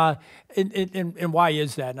and why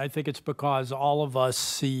is that? And I think it's because all of us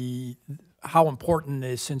see how important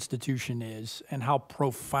this institution is and how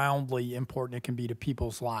profoundly important it can be to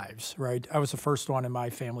people's lives. Right? I was the first one in my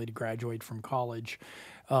family to graduate from college.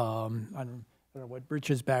 I don't know what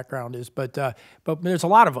Rich's background is, but there's a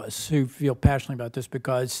lot of us who feel passionately about this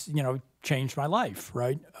because it changed my life,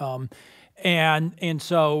 right? And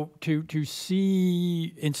so to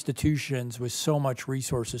see institutions with so much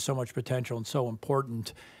resources, so much potential, and so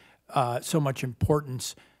much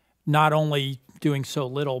importance, not only doing so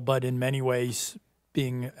little, but in many ways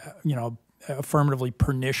being affirmatively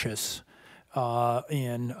pernicious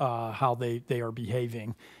in how they are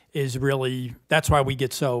behaving, is really, that's why we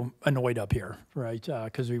get so annoyed up here, right?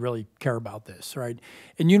 Because we really care about this, right?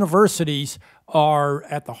 And universities are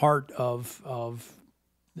at the heart of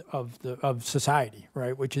of society,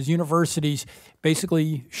 right? Which is universities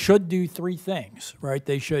basically should do three things, right?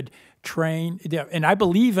 They should train, and I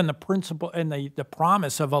believe in the principle and the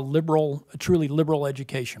promise of a truly liberal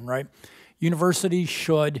education, right? Universities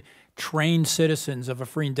should train citizens of a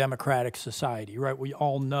free and democratic society, right? We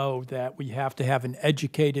all know that we have to have an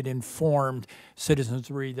educated, informed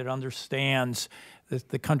citizenry that understands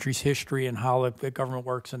the country's history and how the government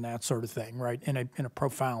works and that sort of thing, right? In a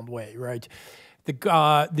profound way, right?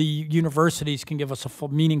 The universities can give us a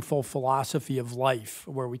meaningful philosophy of life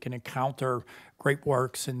where we can encounter great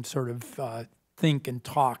works and sort of think and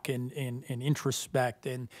talk and introspect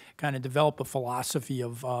and kind of develop a philosophy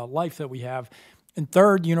of life that we have. And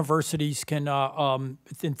third, universities can,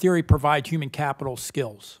 in theory, provide human capital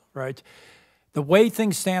skills, right? The way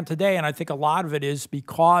things stand today, and I think a lot of it is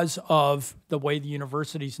because of the way the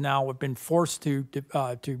universities now have been forced to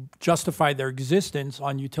justify their existence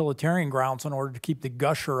on utilitarian grounds in order to keep the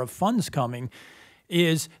gusher of funds coming,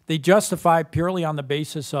 is they justify purely on the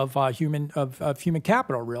basis of human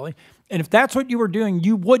capital, really. And if that's what you were doing,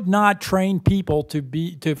 you would not train people for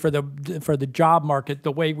the job market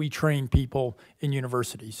the way we train people in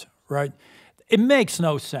universities, right? It makes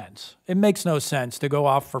no sense. It makes no sense to go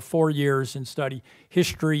off for 4 years and study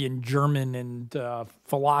history and German and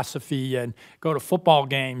philosophy and go to football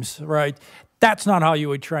games, right? That's not how you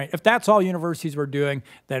would train. If that's all universities were doing,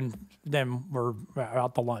 then we're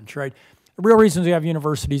out to lunch, right? The real reasons we have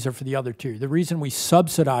universities are for the other two. The reason we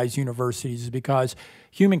subsidize universities is because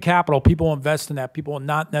human capital, people will invest in that. People will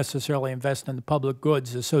not necessarily invest in the public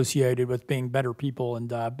goods associated with being better people and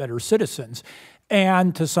better citizens.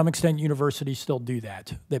 And to some extent, universities still do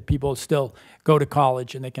that people still go to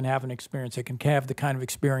college and they can have an experience. They can have the kind of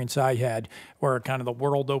experience I had where kind of the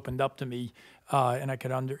world opened up to me and I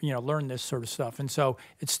could learn this sort of stuff. And so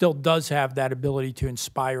it still does have that ability to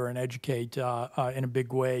inspire and educate in a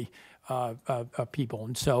big way people.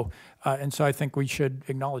 And so I think we should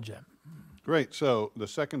acknowledge that. Great. So the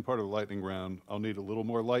second part of the lightning round, I'll need a little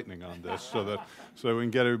more lightning on this so we can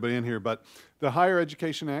get everybody in here. But the Higher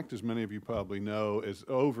Education Act, as many of you probably know, is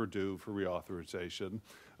overdue for reauthorization.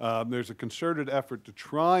 There's a concerted effort to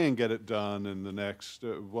try and get it done in the next,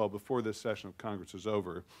 before this session of Congress is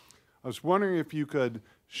over. I was wondering if you could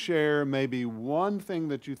share maybe one thing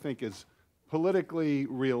that you think is politically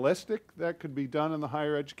realistic that could be done in the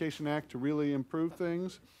Higher Education Act to really improve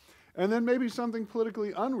things. And then maybe something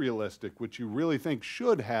politically unrealistic, which you really think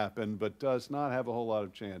should happen, but does not have a whole lot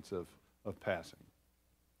of chance of passing.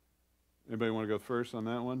 Anybody want to go first on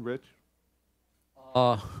that one? Rich?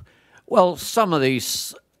 Well, some of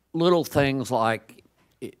these little things like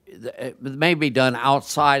it may be done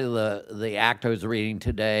outside of the act I was reading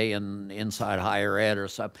today and inside higher ed or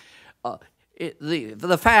something.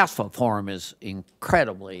 The FAFSA form is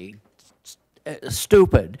incredibly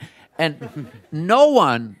stupid. And no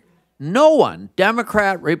one,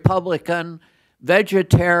 Democrat, Republican,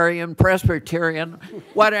 vegetarian, Presbyterian,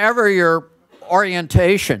 whatever your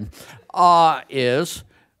orientation is,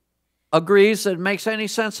 agrees that it makes any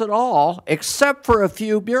sense at all, except for a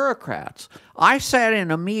few bureaucrats. I sat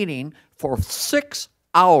in a meeting for 6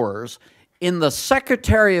 hours in the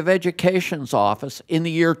Secretary of Education's office in the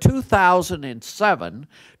year 2007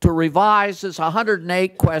 to revise this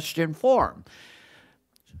 108-question form.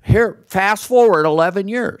 Here, fast forward 11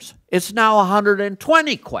 years. It's now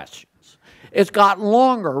 120 questions. It's gotten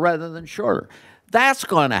longer rather than shorter. That's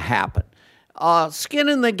going to happen. Skin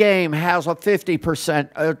in the Game has a 50%,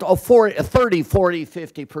 a 30, 40,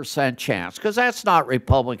 50% chance, because that's not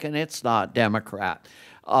Republican, it's not Democrat.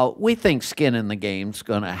 We think skin in the game's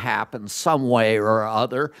going to happen some way or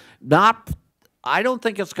other. I don't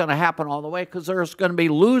think it's going to happen all the way because there's going to be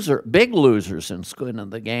big losers in skin in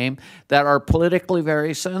the game that are politically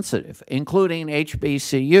very sensitive, including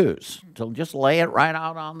HBCUs. So just lay it right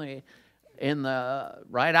out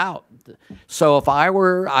right out. So if I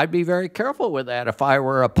were, I'd be very careful with that if I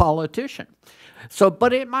were a politician. So,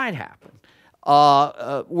 but it might happen.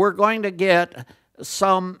 We're going to get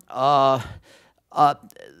some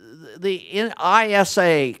the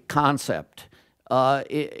ISA concept.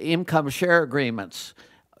 Income share agreements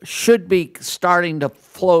should be starting to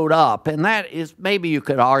float up, and that is, maybe you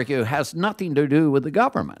could argue, has nothing to do with the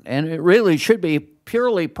government, and it really should be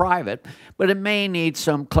purely private, but it may need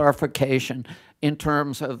some clarification in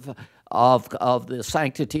terms of the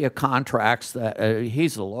sanctity of contracts, that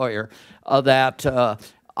he's a lawyer, that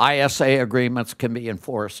ISA agreements can be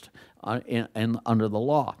enforced under the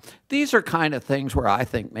law. These are kind of things where I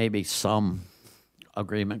think maybe some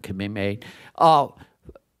agreement can be made.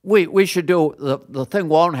 we should do, the thing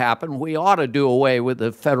won't happen. We ought to do away with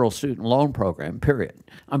the federal student loan program, period.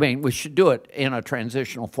 I mean, we should do it in a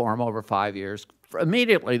transitional form over 5 years.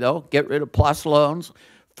 Immediately, though, get rid of PLUS loans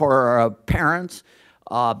for parents,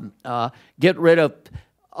 get rid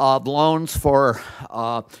of loans for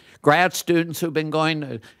grad students who've been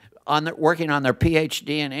going working on their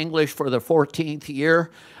PhD in English for the 14th year,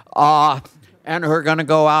 and who are going to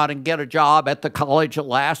go out and get a job at the college of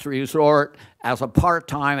last resort as a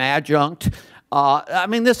part-time adjunct. I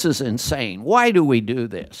mean, this is insane. Why do we do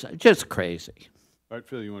this? Just crazy. All right,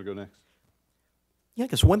 Phil, you want to go next? Yeah,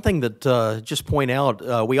 because one thing that just point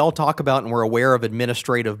out, we all talk about and we're aware of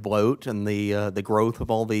administrative bloat and the growth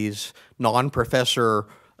of all these non-professor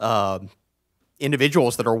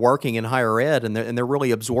individuals that are working in higher ed, and they're really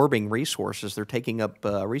absorbing resources. They're taking up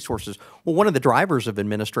resources. Well, one of the drivers of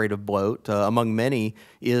administrative bloat, among many,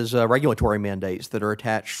 is regulatory mandates that are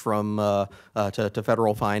attached from to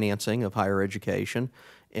federal financing of higher education.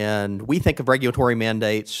 And we think of regulatory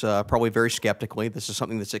mandates probably very skeptically. This is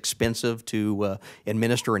something that's expensive to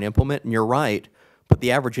administer and implement, and you're right. But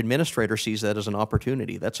the average administrator sees that as an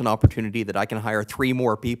opportunity. That's an opportunity that I can hire 3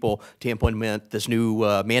 more people to implement this new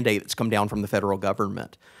mandate that's come down from the federal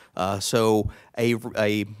government. So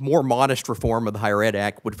a more modest reform of the Higher Ed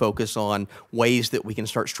Act would focus on ways that we can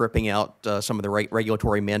start stripping out some of the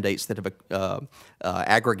regulatory mandates that have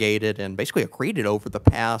aggregated and basically accreted over the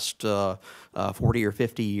past 40 or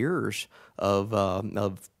 50 years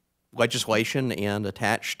of legislation and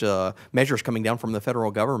attached measures coming down from the federal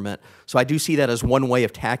government. So I do see that as one way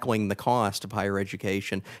of tackling the cost of higher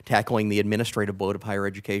education, tackling the administrative bloat of higher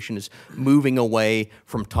education, is moving away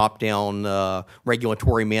from top-down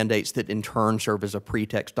regulatory mandates that in turn serve as a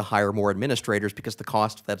pretext to hire more administrators, because the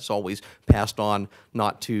cost of that is always passed on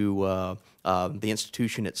not to the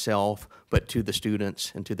institution itself, but to the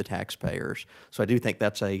students and to the taxpayers. So I do think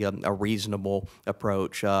that's a reasonable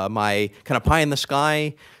approach. My kind of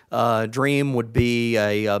pie-in-the-sky dream would be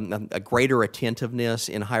a greater attentiveness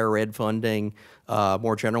in higher ed funding,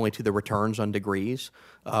 more generally to the returns on degrees.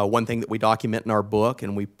 One thing that we document in our book,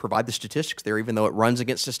 and we provide the statistics there, even though it runs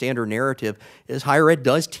against the standard narrative, is higher ed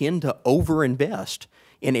does tend to overinvest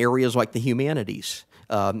in areas like the humanities.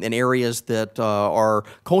 In areas that are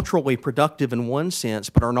culturally productive in one sense,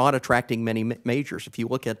 but are not attracting many majors. If you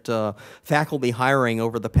look at faculty hiring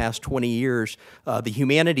over the past 20 years, the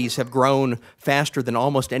humanities have grown faster than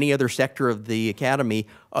almost any other sector of the academy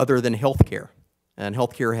other than healthcare. And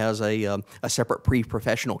healthcare has a separate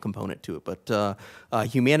pre-professional component to it. But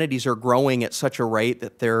humanities are growing at such a rate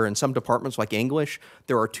that there, in some departments like English,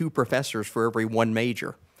 there are 2 professors for every 1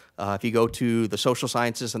 major. If you go to the social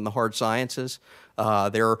sciences and the hard sciences,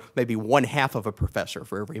 there may be 1/2 of a professor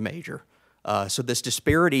for every major. So this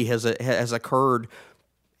disparity has occurred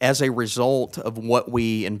as a result of what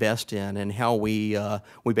we invest in and how we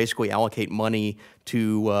basically allocate money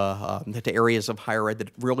to areas of higher ed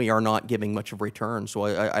that really are not giving much of return. So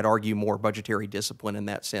I'd argue more budgetary discipline in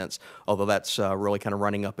that sense, although that's really kind of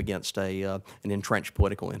running up against an entrenched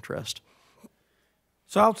political interest.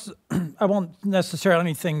 So I won't necessarily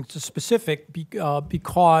anything specific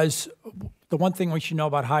because the one thing we should know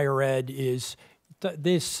about higher ed is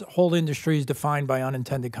this whole industry is defined by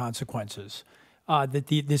unintended consequences.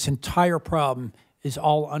 This entire problem is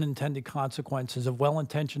all unintended consequences of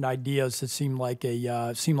well-intentioned ideas that seem like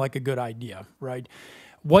a good idea, right?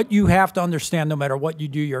 What you have to understand, no matter what you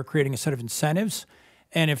do, you're creating a set of incentives.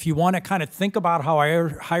 And if you want to kind of think about how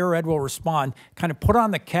higher ed will respond, kind of put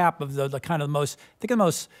on the cap of the most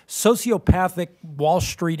sociopathic Wall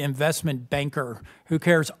Street investment banker who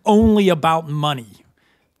cares only about money.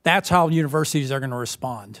 That's how universities are going to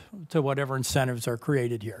respond to whatever incentives are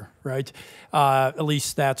created here, right? At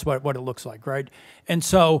least that's what it looks like, right? And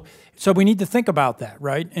so we need to think about that,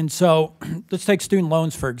 right? And so let's take student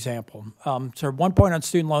loans, for example. So 1 point on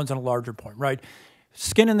student loans and a larger point, right?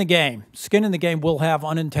 Skin in the game. Skin in the game will have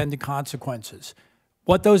unintended consequences.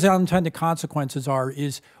 What those unintended consequences are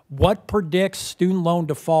is what predicts student loan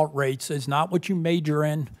default rates is not what you major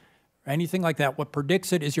in or anything like that. What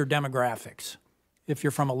predicts it is your demographics. If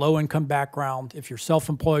you're from a low-income background, if you're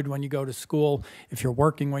self-employed when you go to school, if you're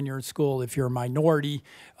working when you're in school, if you're a minority,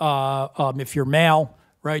 if you're male,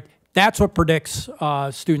 right? That's what predicts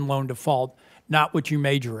student loan default, not what you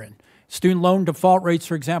major in. Student loan default rates,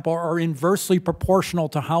 for example, are inversely proportional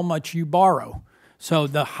to how much you borrow. So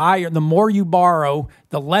the more you borrow,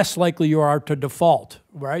 the less likely you are to default,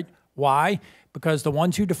 right? Why? Because the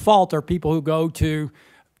ones who default are people who go to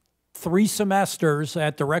 3 semesters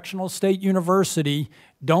at Directional State University,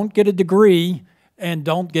 don't get a degree, and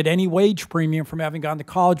don't get any wage premium from having gone to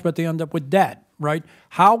college, but they end up with debt. right?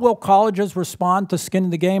 How will colleges respond to skin in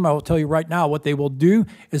the game? I will tell you right now, what they will do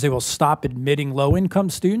is they will stop admitting low-income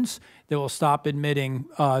students. They will stop admitting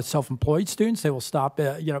self-employed students. They will stop,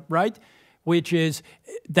 right? Which is,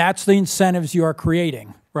 that's the incentives you are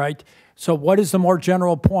creating, right? So what is the more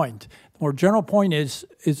general point? The more general point is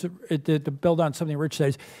to build on something Rich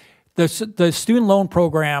says, the student loan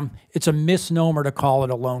program, it's a misnomer to call it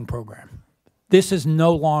a loan program. This is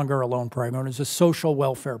no longer a loan program. It's a social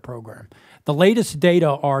welfare program. The latest data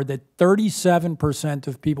are that 37%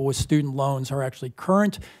 of people with student loans are actually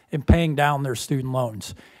current and paying down their student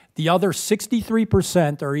loans. The other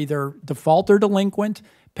 63% are either default or delinquent,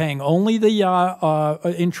 paying only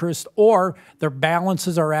the interest, or their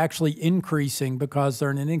balances are actually increasing because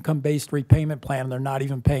they're in an income-based repayment plan and they're not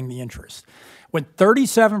even paying the interest. When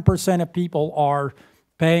 37% of people are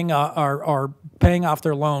paying off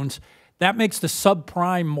their loans, that makes the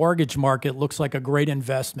subprime mortgage market looks like a great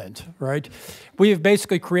investment, right? We have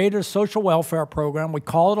basically created a social welfare program. We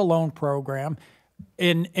call it a loan program,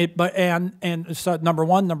 and so number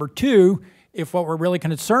one, number two. If what we're really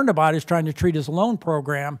concerned about is trying to treat as a loan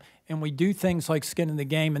program, and we do things like skin in the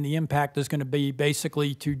game, and the impact is going to be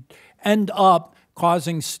basically to end up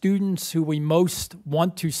causing students who we most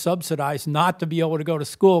want to subsidize not to be able to go to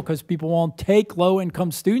school because people won't take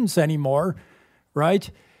low-income students anymore,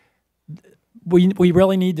 right? We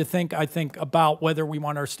really need to think, I think, about whether we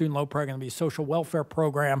want our student loan program to be a social welfare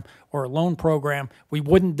program or a loan program. We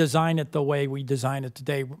wouldn't design it the way we design it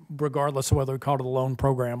today, regardless of whether we call it a loan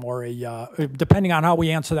program or depending on how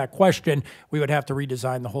we answer that question, we would have to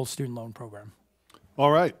redesign the whole student loan program.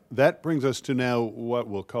 All right, that brings us to now what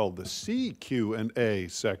we'll call the CQ&A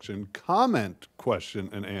section, comment,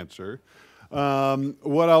 question, and answer.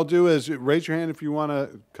 What I'll do is raise your hand if you want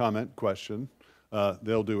to comment, question.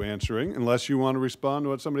 They'll do answering, unless you want to respond to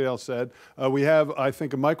what somebody else said. We have, I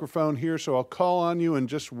think, a microphone here, so I'll call on you and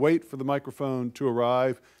just wait for the microphone to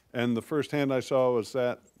arrive. And the first hand I saw was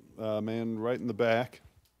that man right in the back.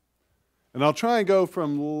 And I'll try and go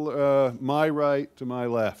from my right to my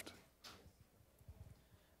left.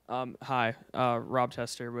 Hi, Rob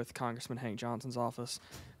Tester with Congressman Hank Johnson's office.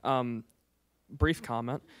 Brief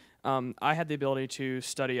comment. I had the ability to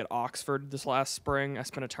study at Oxford this last spring. I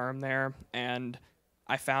spent a term there, and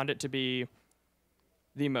I found it to be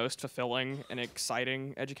the most fulfilling and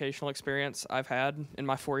exciting educational experience I've had in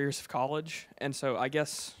my 4 years of college. And so I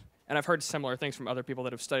guess, and I've heard similar things from other people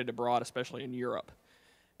that have studied abroad, especially in Europe.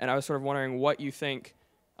 And I was sort of wondering what you think,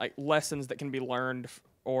 like lessons that can be learned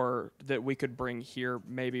or that we could bring here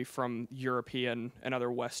maybe from European and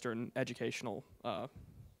other Western educational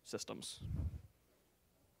systems.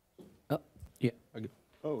 Yeah.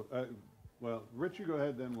 Oh, well, Rich, you go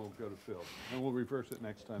ahead, then we'll go to Phil. And we'll reverse it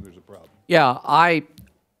next time there's a problem. Yeah,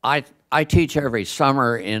 I teach every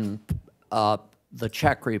summer in the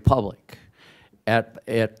Czech Republic at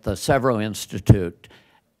the Severo Institute.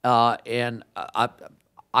 And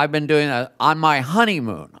I've been doing that on my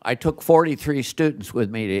honeymoon. I took 43 students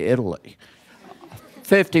with me to Italy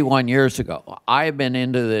 51 years ago. I've been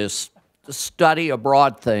into this study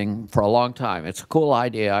abroad thing for a long time. It's a cool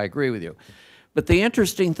idea. I agree with you. But the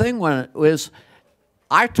interesting thing was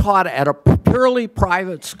I taught at a purely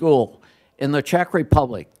private school in the Czech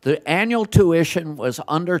Republic. The annual tuition was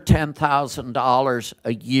under $10,000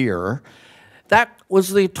 a year. That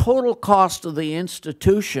was the total cost of the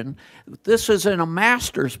institution. This is in a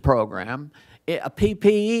master's program, a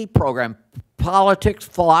PPE program, politics,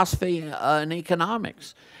 philosophy, and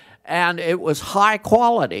economics. And it was high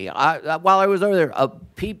quality. While I was over there,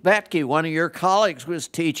 Pete Betke, one of your colleagues, was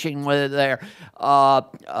teaching there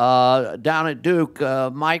down at Duke.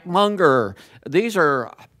 Mike Munger. These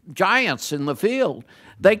are giants in the field.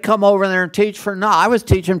 They come over there and teach for nothing. I was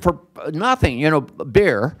teaching for nothing, you know,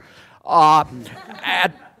 beer. And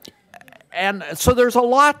so there's a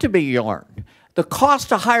lot to be learned. The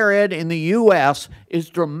cost of higher ed in the U.S. is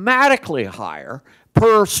dramatically higher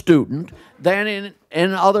per student than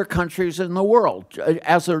in other countries in the world,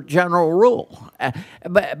 as a general rule.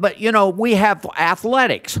 But you know, we have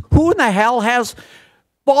athletics. Who in the hell has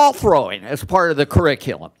ball throwing as part of the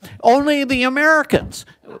curriculum? Only the Americans.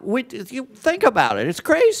 You think about it, it's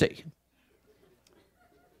crazy.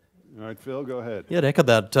 All right, Phil, go ahead. Yeah, to echo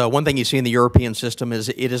that, one thing you see in the European system is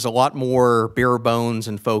it is a lot more bare bones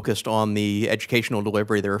and focused on the educational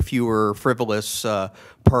delivery. There are fewer frivolous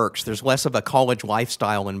perks. There's less of a college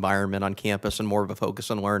lifestyle environment on campus and more of a focus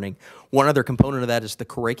on learning. One other component of that is the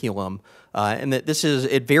curriculum, and that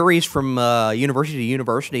it varies from university to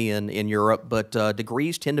university in Europe, but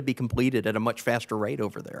degrees tend to be completed at a much faster rate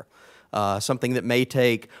over there. Something that may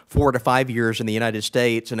take 4 to 5 years in the United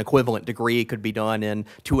States, an equivalent degree could be done in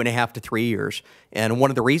 2.5 to 3 years. And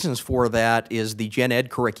one of the reasons for that is the gen ed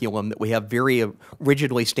curriculum that we have very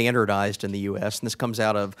rigidly standardized in the U.S. And this comes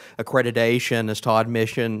out of accreditation, as Todd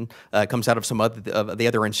mentioned, comes out of some of the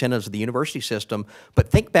other incentives of the university system. But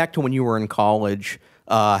think back to when you were in college.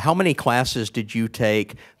 How many classes did you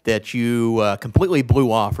take that you completely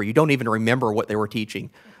blew off, or you don't even remember what they were teaching?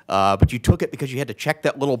 But you took it because you had to check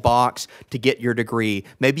that little box to get your degree.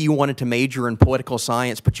 Maybe you wanted to major in political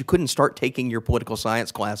science, but you couldn't start taking your political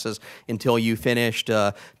science classes until you finished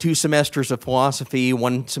 2 semesters of philosophy,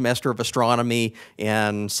 1 semester of astronomy,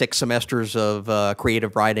 and 6 semesters of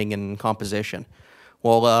creative writing and composition.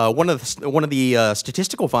 Well, one of the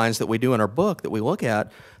statistical finds that we do in our book that we look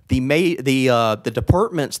at, the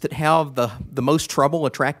departments that have the most trouble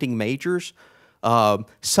attracting majors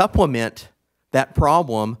supplement that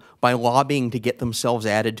problem by lobbying to get themselves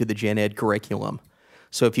added to the gen ed curriculum.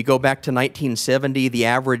 So if you go back to 1970, the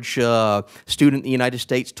average student in the United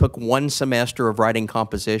States took 1 semester of writing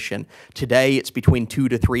composition. Today, it's between 2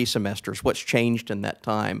 to 3 semesters. What's changed in that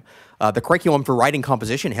time? The curriculum for writing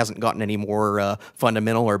composition hasn't gotten any more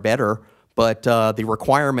fundamental or better, but the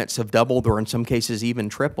requirements have doubled or in some cases even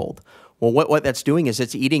tripled. Well, what that's doing is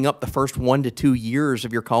it's eating up the first 1 to 2 years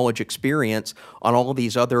of your college experience on all of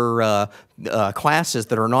these other classes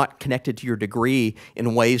that are not connected to your degree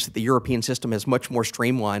in ways that the European system is much more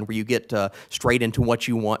streamlined, where you get straight into what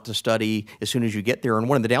you want to study as soon as you get there. And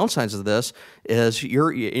one of the downsides of this is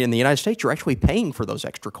in the United States, you're actually paying for those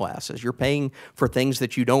extra classes. You're paying for things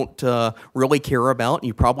that you don't really care about and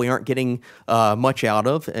you probably aren't getting much out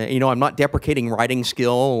of. I'm not deprecating writing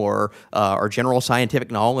skill or general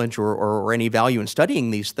scientific knowledge or any value in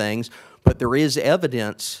studying these things, but there is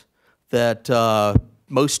evidence that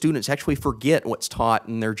most students actually forget what's taught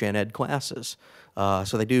in their gen ed classes.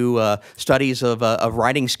 So they do studies of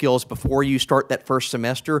writing skills before you start that first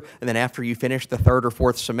semester, and then after you finish the 3rd or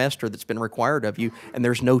 4th semester that's been required of you, and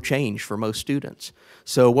there's no change for most students.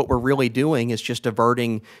 So what we're really doing is just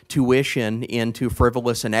diverting tuition into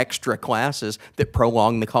frivolous and extra classes that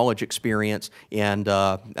prolong the college experience and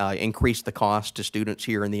increase the cost to students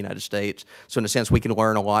here in the United States. So in a sense, we can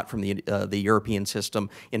learn a lot from the European system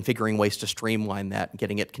in figuring ways to streamline that and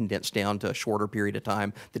getting it condensed down to a shorter period of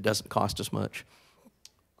time that doesn't cost as much.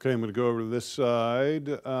 Okay, I'm going to go over to this side,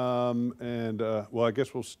 well, I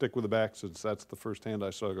guess we'll stick with the back since that's the first hand I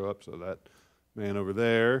saw go up, so that man over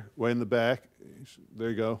there, way in the back, there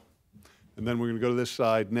you go. And then we're going to go to this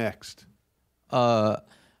side next. I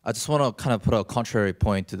just want to kind of put a contrary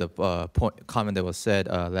point to the comment that was said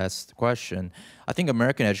last question. I think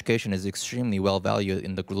American education is extremely well valued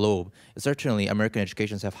in the globe. Certainly, American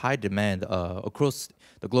educations have high demand across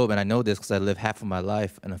the globe, and I know this because I live half of my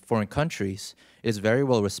life in foreign countries. It is very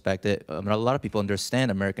well respected. A lot of people understand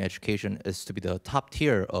American education is to be the top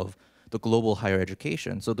tier of the global higher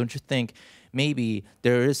education. So don't you think maybe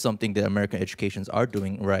there is something that American educations are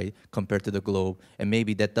doing right compared to the globe, and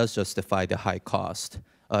maybe that does justify the high cost?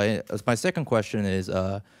 My second question is,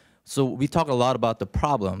 so we talk a lot about the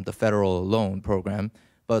problem, the federal loan program,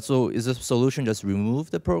 but so is the solution just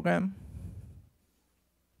remove the program?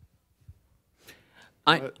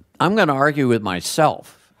 I'm going to argue with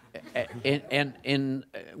myself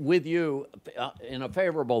with you in a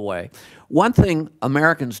favorable way. One thing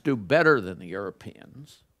Americans do better than the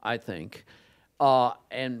Europeans, I think,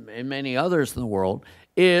 and many others in the world,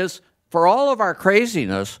 is for all of our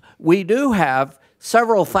craziness, we do have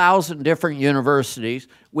several thousand different universities.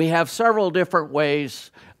 We have several different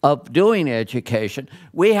ways of doing education.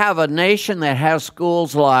 We have a nation that has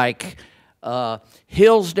schools like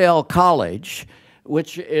Hillsdale College,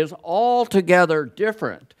 which is altogether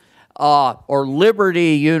different, or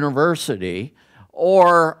Liberty University,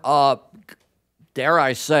 or dare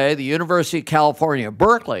I say, the University of California,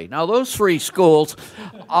 Berkeley. Now, those 3 schools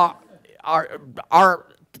are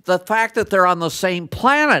the fact that they're on the same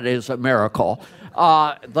planet is a miracle.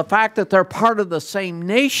 The fact that they're part of the same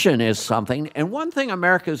nation is something. And one thing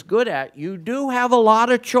America is good at, you do have a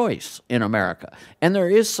lot of choice in America. And there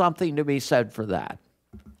is something to be said for that.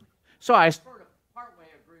 So I sort of partway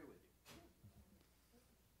agree with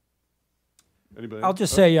you. Anybody? I'll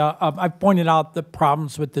just say I've pointed out the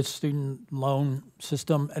problems with the student loan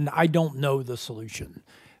system, and I don't know the solution.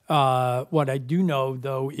 What I do know,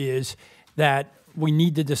 though, is that we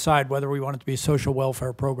need to decide whether we want it to be a social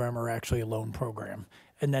welfare program or actually a loan program,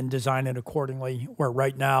 and then design it accordingly, where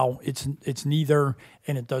right now it's neither,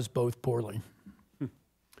 and it does both poorly.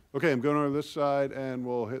 Okay, I'm going over this side, and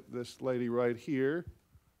we'll hit this lady right here.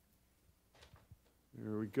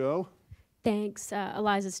 Here we go. Thanks.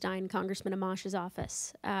 Eliza Stein, Congressman Amash's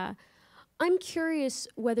office. I'm curious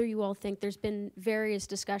whether you all think there's been various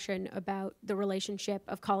discussion about the relationship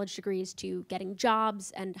of college degrees to getting jobs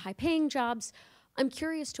and high-paying jobs. I'm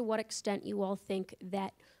curious to what extent you all think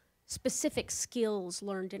that specific skills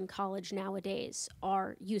learned in college nowadays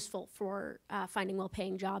are useful for finding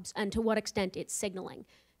well-paying jobs, and to what extent it's signaling.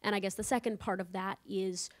 And I guess the second part of that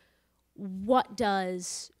is, what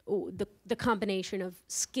does the combination of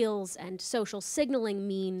skills and social signaling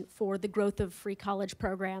mean for the growth of free college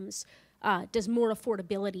programs? Does more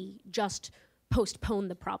affordability just postpone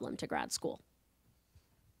the problem to grad school?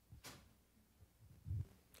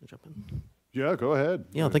 Can I jump in? Yeah, go ahead.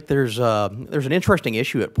 Yeah, I think there's an interesting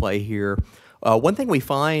issue at play here. One thing we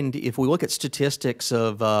find if we look at statistics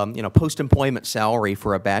of post-employment salary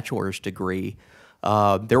for a bachelor's degree,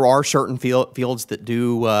 there are certain fields that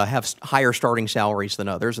do have higher starting salaries than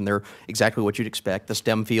others, and they're exactly what you'd expect. The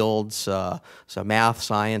STEM fields, so math,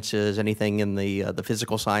 sciences, anything in the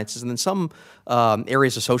physical sciences, and then some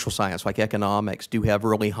areas of social science like economics do have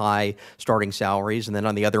really high starting salaries. And then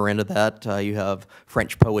on the other end of that, you have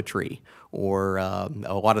French poetry, or a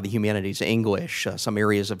lot of the humanities, English, some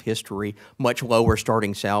areas of history, much lower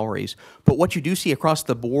starting salaries. But what you do see across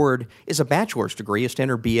the board is a bachelor's degree, a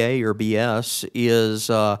standard BA or BS, is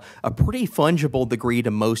a pretty fungible degree to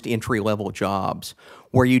most entry-level jobs,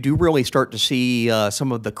 where you do really start to see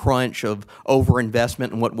some of the crunch of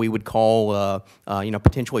overinvestment in what we would call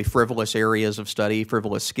potentially frivolous areas of study,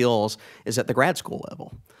 frivolous skills, is at the grad school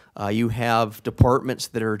level. You have departments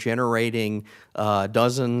that are generating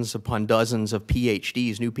dozens upon dozens of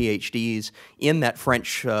PhDs, new PhDs, in that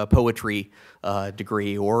French poetry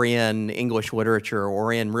degree, or in English literature,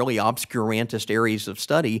 or in really obscurantist areas of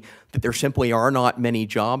study that there simply are not many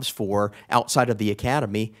jobs for outside of the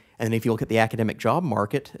academy. And if you look at the academic job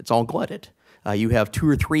market, it's all glutted. You have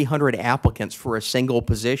 200 or 300 applicants for a single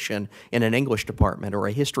position in an English department or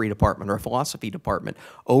a history department or a philosophy department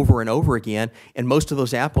over and over again, and most of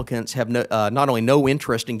those applicants have not only no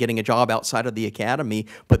interest in getting a job outside of the academy,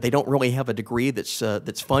 but they don't really have a degree that's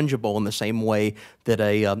fungible in the same way that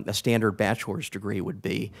a standard bachelor's degree would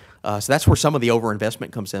be. So that's where some of the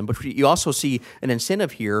overinvestment comes in. But you also see an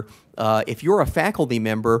incentive here. If you're a faculty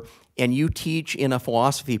member and you teach in a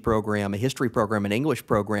philosophy program, a history program, an English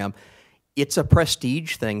program, it's a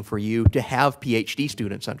prestige thing for you to have PhD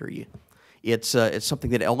students under you. It's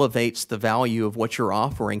something that elevates the value of what you're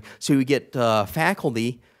offering. So you get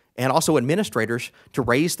faculty and also administrators to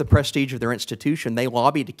raise the prestige of their institution. They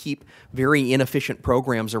lobby to keep very inefficient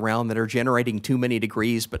programs around that are generating too many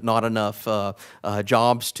degrees but not enough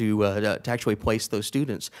jobs to actually place those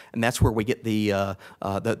students. And that's where we get the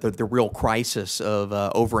real crisis of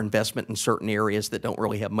overinvestment in certain areas that don't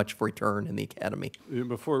really have much return in the academy.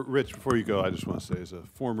 Rich, before you go, I just want to say, as a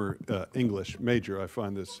former English major, I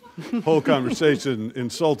find this whole conversation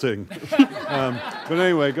insulting. But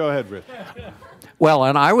anyway, go ahead, Rich. Well,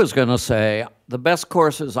 and I was going to say the best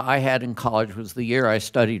courses I had in college was the year I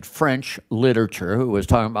studied French literature, who was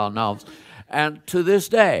talking about novels. And to this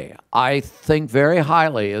day, I think very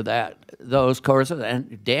highly of those courses.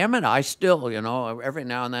 And damn it, I still, every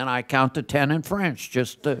now and then I count to 10 in French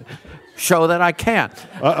just to show that I can.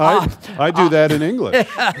 I do that in English.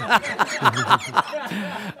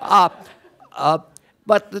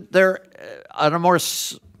 But there, on a more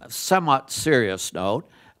somewhat serious note,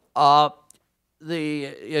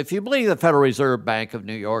 if you believe the Federal Reserve Bank of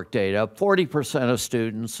New York data, 40% of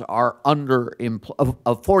students are underemployed.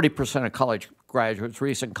 40% of college graduates,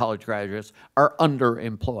 recent college graduates, are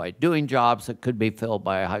underemployed, doing jobs that could be filled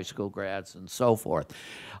by high school grads and so forth.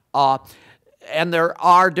 And there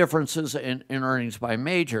are differences in earnings by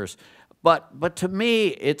majors. But to me,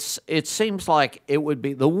 it seems like it would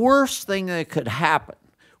be the worst thing that could happen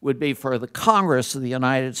would be for the Congress of the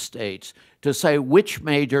United States to say which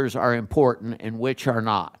majors are important and which are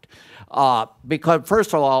not. Because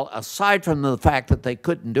first of all, aside from the fact that they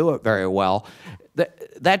couldn't do it very well,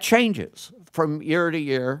 that changes from year to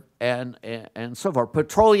year and so forth.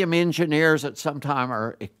 Petroleum engineers at some time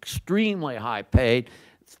are extremely high paid.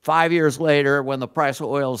 5 years later, when the price of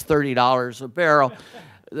oil is $30 a barrel,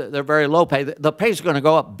 they're very low pay. The pay is going to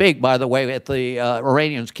go up big, by the way, if the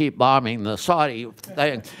Iranians keep bombing the Saudi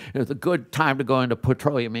thing. It's a good time to go into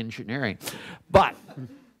petroleum engineering. But,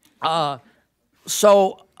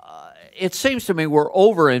 it seems to me we're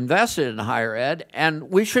over-invested in higher ed, and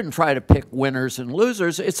we shouldn't try to pick winners and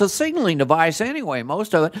losers. It's a signaling device anyway,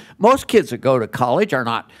 most of it. Most kids that go to college are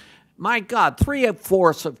not. My God,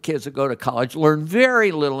 3/4 of kids that go to college learn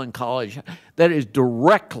very little in college that is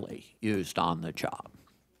directly used on the job.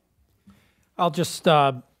 I'll just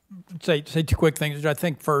say two quick things. I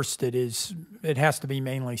think first it has to be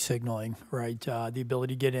mainly signaling, right? The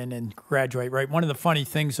ability to get in and graduate, right? One of the funny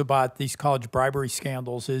things about these college bribery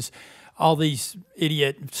scandals is all these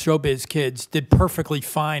idiot showbiz kids did perfectly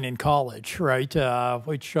fine in college, right?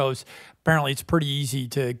 Which shows apparently it's pretty easy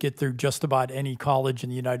to get through just about any college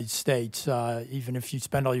in the United States, even if you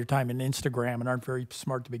spend all your time in Instagram and aren't very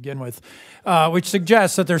smart to begin with, which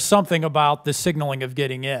suggests that there's something about the signaling of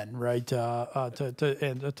getting in, right,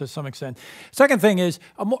 to some extent. Second thing is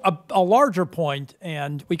a larger point,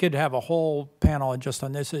 and we could have a whole panel just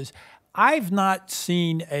on this, is I've not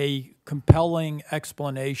seen a compelling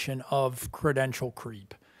explanation of credential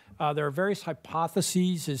creep. There are various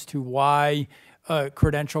hypotheses as to why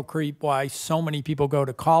credential creep, why so many people go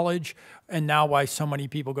to college, and now why so many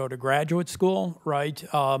people go to graduate school, right,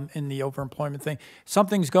 in the overemployment thing.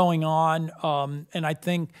 Something's going on, and I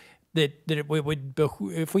think that it would,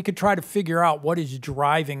 if we could try to figure out what is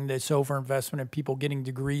driving this overinvestment in people getting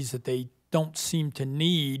degrees that they don't seem to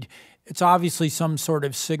need, it's obviously some sort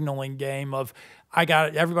of signaling game of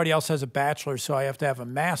everybody else has a bachelor's, so I have to have a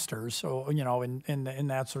master's, so in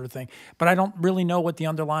that sort of thing. But I don't really know what the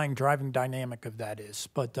underlying driving dynamic of that is.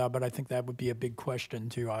 But I think that would be a big question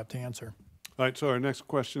to answer. All right. So our next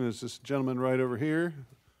question is this gentleman right over here.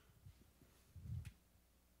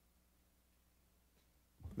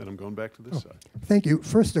 Then I'm going back to this side. Thank you.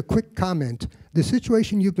 First, a quick comment. The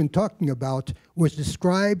situation you've been talking about was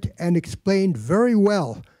described and explained very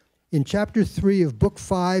well in Chapter 3 of Book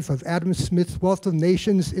 5 of Adam Smith's Wealth of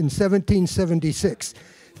Nations in 1776.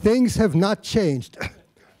 Things have not changed.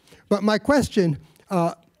 But my question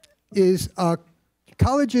is,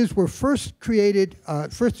 colleges were first created,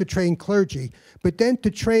 first to train clergy, but then to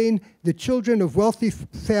train the children of wealthy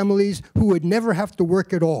families who would never have to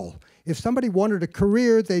work at all. If somebody wanted a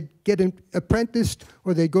career, they'd get apprenticed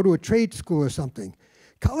or they'd go to a trade school or something.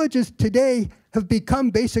 Colleges today have become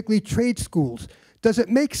basically trade schools. Does it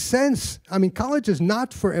make sense? I mean, college is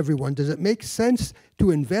not for everyone. Does it make sense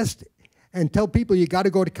to invest and tell people you got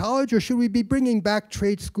to go to college, or should we be bringing back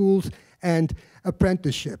trade schools and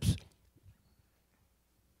apprenticeships?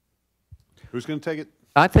 Who's going to take it?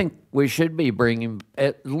 I think we should be bringing,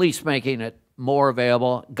 at least making it more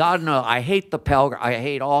available. God knows, I hate the Pell, I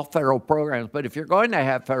hate all federal programs, but if you're going to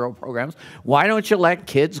have federal programs, why don't you let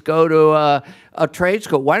kids go to a trade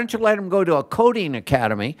school? Why don't you let them go to a coding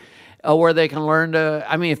academy where they can learn to,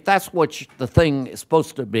 I mean, if that's what the thing is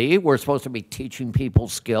supposed to be, we're supposed to be teaching people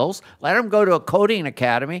skills. Let them go to a coding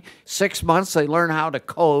academy. 6 months, they learn how to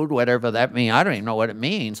code, whatever that means. I don't even know what it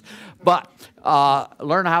means. But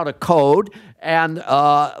learn how to code. And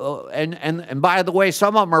by the way,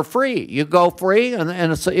 some of them are free. You go free,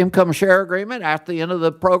 and it's an income share agreement. At the end of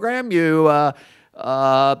the program, you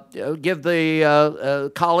give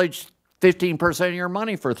the college 15% of your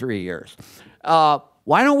money for 3 years.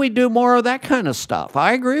 Why don't we do more of that kind of stuff?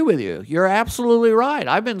 I agree with you. You're absolutely right.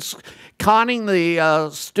 I've been conning the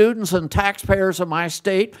students and taxpayers of my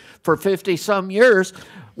state for 50-some years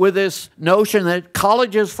with this notion that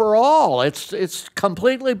college is for all. It's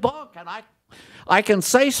completely bunk, and I can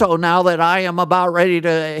say so now that I am about ready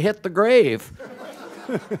to hit the grave.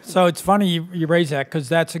 So it's funny you raise that, because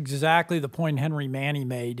that's exactly the point Henry Manny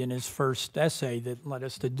made in his first essay that led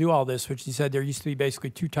us to do all this, which he said there used to be basically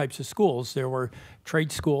two types of schools. There were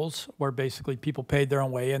trade schools where basically people paid their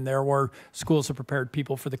own way, and there were schools that prepared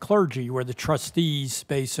people for the clergy, where the trustees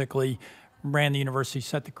basically ran the university,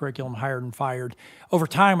 set the curriculum, hired and fired. Over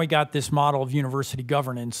time, we got this model of university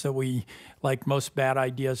governance that we, like most bad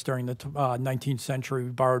ideas during the 19th century, we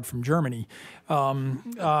borrowed from Germany. But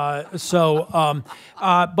the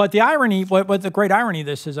irony, what the great irony of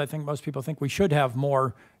this is, I think most people think we should have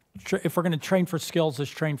more, if we're going to train for skills, let's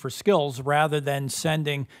train for skills, rather than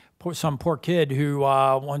sending some poor kid who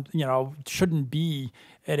shouldn't be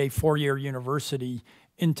at a 4-year university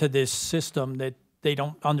into this system that they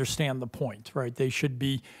don't understand the point, right? They should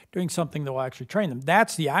be doing something that will actually train them.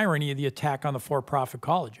 That's the irony of the attack on the for-profit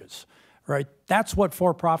colleges, right? That's what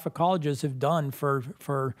for-profit colleges have done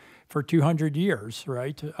for 200 years,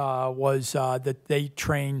 right? That they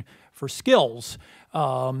train for skills,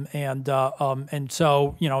 and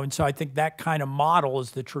so I think that kind of model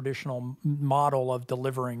is the traditional model of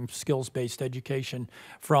delivering skills-based education,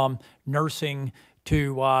 from nursing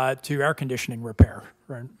to air conditioning repair,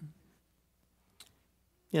 right?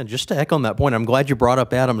 Yeah, just to echo on that point, I'm glad you brought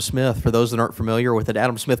up Adam Smith. For those that aren't familiar with it,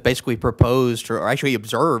 Adam Smith basically proposed, or actually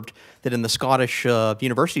observed, that in the Scottish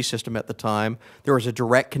university system at the time, there was a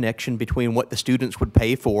direct connection between what the students would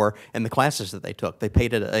pay for and the classes that they took. They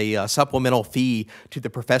paid a supplemental fee to the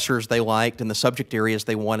professors they liked and the subject areas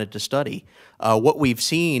they wanted to study. What we've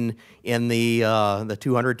seen in the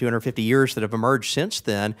 200, 250 years that have emerged since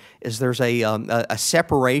then is there's a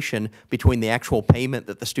separation between the actual payment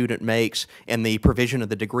that the student makes and the provision of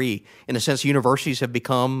the degree. In a sense, universities have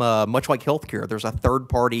become much like healthcare. There's a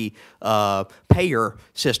third-party payer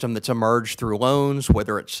system that's emerged through loans,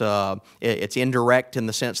 whether it's indirect in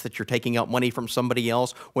the sense that you're taking out money from somebody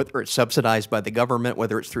else, whether it's subsidized by the government,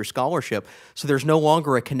 whether it's through scholarship. So there's no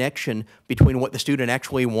longer a connection between what the student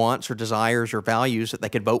actually wants or desires or values that they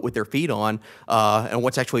could vote with their feet on and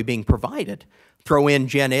what's actually being provided. Throw in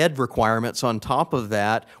gen ed requirements on top of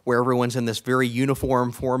that, where everyone's in this very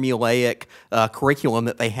uniform, formulaic curriculum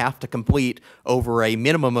that they have to complete over a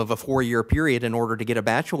minimum of a 4-year period in order to get a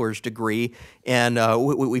bachelor's degree. And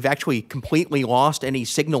we've actually completely lost any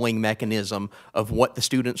signaling mechanism of what the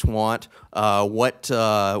students want, what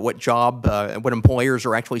employers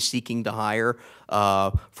are actually seeking to hire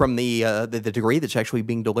from the degree that's actually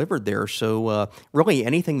being delivered there. So really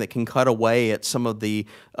anything that can cut away at some of the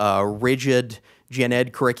rigid gen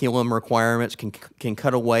ed curriculum requirements, can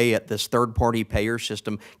cut away at this third-party payer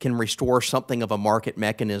system, can restore something of a market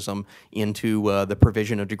mechanism into the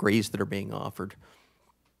provision of degrees that are being offered.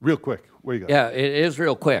 Real quick, what do you got? Yeah, it is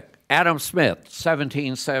real quick. Adam Smith,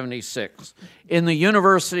 1776. In the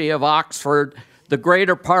University of Oxford, the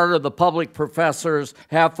greater part of the public professors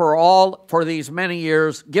have for these many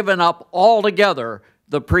years given up altogether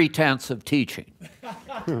the pretense of teaching.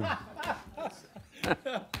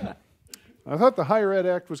 I thought the Higher Ed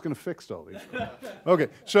Act was going to fix all these. Okay,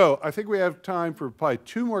 so I think we have time for probably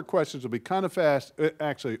 2 more questions. It'll be kind of fast,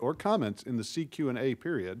 actually, or comments in the CQ&A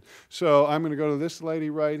period. So I'm going to go to this lady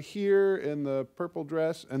right here in the purple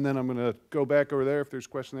dress, and then I'm going to go back over there if there's a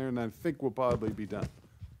question there, and I think we'll probably be done.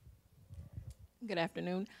 Good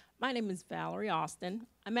afternoon. My name is Valerie Austin.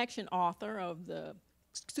 I'm actually an author of the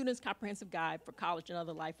Student's Comprehensive Guide for College and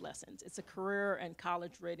Other Life Lessons. It's a career and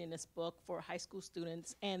college readiness book for high school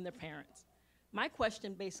students and their parents. My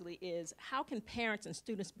question basically is, how can parents and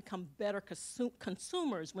students become better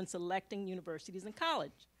consumers when selecting universities and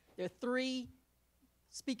college? There are 3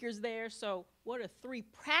 speakers there, so what are 3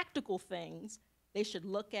 practical things they should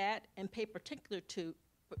look at and pay particular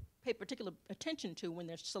attention to when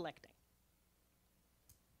they're selecting?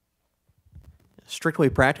 Strictly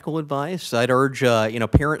practical advice, I'd urge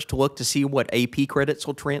parents to look to see what AP credits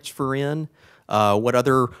will transfer in, what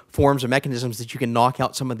other forms of mechanisms that you can knock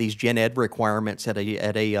out some of these gen ed requirements at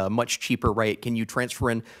a much cheaper rate. Can you transfer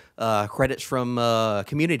in credits from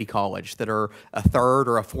community college that are a third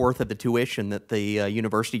or a fourth of the tuition that the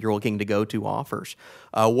university you're looking to go to offers?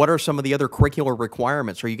 What are some of the other curricular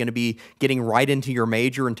requirements? Are you going to be getting right into your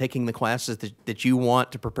major and taking the classes that you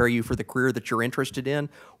want to prepare you for the career that you're interested in,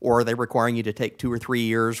 or are they requiring you to take 2 or 3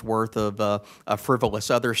 years worth of frivolous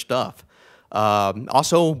other stuff?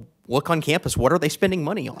 Also, look on campus. What are they spending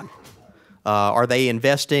money on? Are they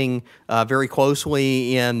investing very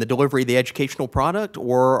closely in the delivery of the educational product,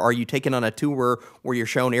 or are you taking on a tour where you're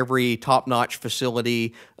shown every top-notch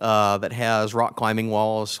facility that has rock climbing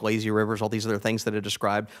walls, lazy rivers, all these other things that are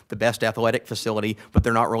described, the best athletic facility, but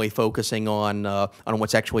they're not really focusing on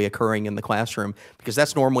what's actually occurring in the classroom? Because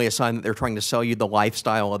that's normally a sign that they're trying to sell you the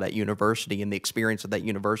lifestyle of that university and the experience of that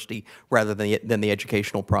university rather than the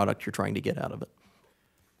educational product you're trying to get out of it.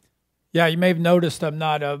 Yeah, you may have noticed I'm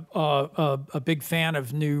not a big fan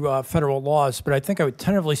of new federal laws, but I think I would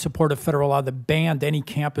tentatively support a federal law that banned any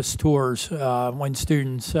campus tours when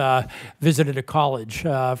students visited a college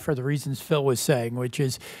for the reasons Phil was saying, which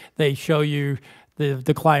is they show you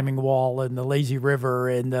the climbing wall and the lazy river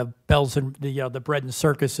and the bells and the bread and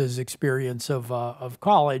circuses experience of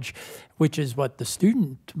college, which is what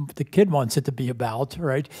the kid wants it to be about,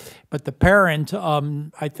 right? But the parent,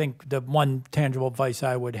 I think the one tangible advice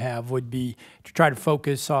I would have would be to try to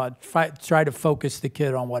focus the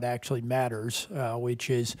kid on what actually matters,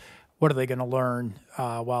 which is what are they going to learn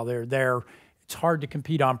while they're there. It's hard to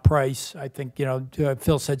compete on price. I think,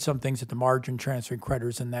 Phil said some things at the margin, transferring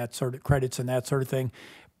credits and that sort of thing.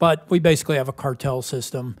 But we basically have a cartel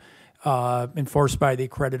system enforced by the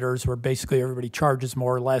accreditors where basically everybody charges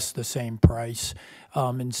more or less the same price.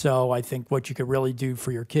 And so I think what you could really do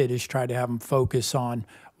for your kid is try to have them focus on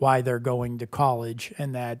why they're going to college,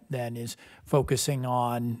 and that then is focusing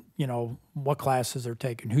on, what classes they're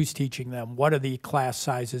taking, who's teaching them, what are the class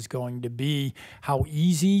sizes going to be, how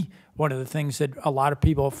easy. One of the things that a lot of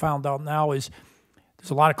people have found out now is There's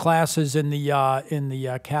a lot of classes in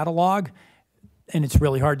the catalog, and it's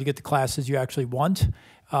really hard to get the classes you actually want.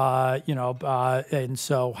 And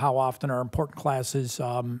so how often are important classes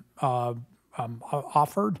offered?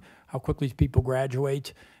 How quickly people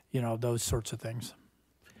graduate? Those sorts of things.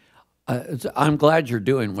 I'm glad you're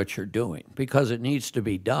doing what you're doing because it needs to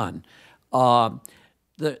be done.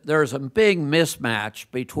 There's a big mismatch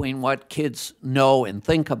between what kids know and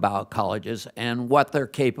think about colleges and what their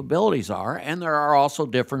capabilities are, and there are also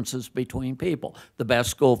differences between people. The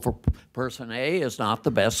best school for person A is not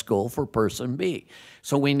the best school for person B.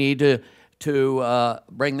 So we need to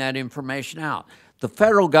bring that information out. The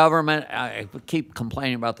federal government, I keep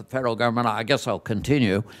complaining about the federal government, I guess I'll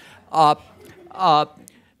continue.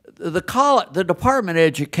 The Department of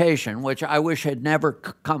Education, which I wish had never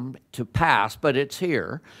come to pass, but it's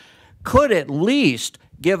here, could at least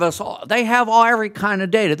give us all, they have every kind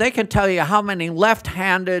of data. They can tell you how many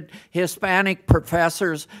left-handed Hispanic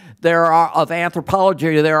professors there are of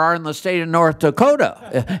anthropology there are in the state of North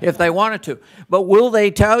Dakota, if they wanted to. But will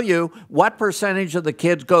they tell you what percentage of the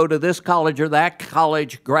kids go to this college or that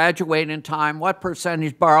college, graduate in time, what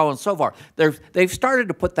percentage borrow, and so forth? They've started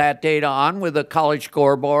to put that data on with the college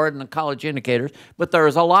scoreboard and the college indicators, but there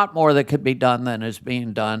is a lot more that could be done than is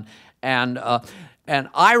being done. And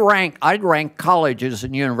I'd rank colleges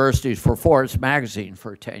and universities for Forbes magazine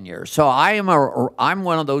for 10 years. So I'm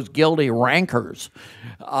one of those guilty rankers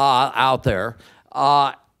out there.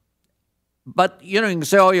 But you can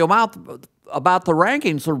say all you want about the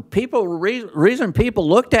rankings. The reason people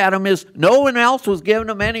looked at them is no one else was giving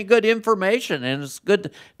them any good information, and it's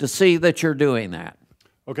good to see that you're doing that.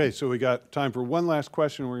 Okay, so we got time for one last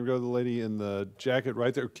question. We're going to go to the lady in the jacket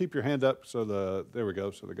right there. Keep your hand up so there we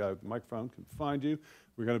go, so the guy with the microphone can find you.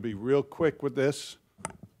 We're going to be real quick with this.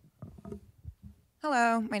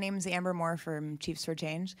 Hello, my name is Amber Moore from Chiefs for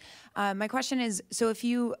Change. My question is, so if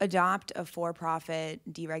you adopt a for-profit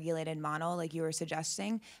deregulated model like you were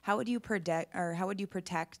suggesting, how would you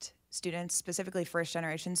protect students, specifically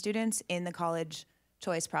first-generation students, in the college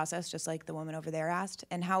choice process, just like the woman over there asked?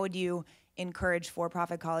 And how would you encourage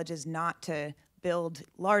for-profit colleges not to build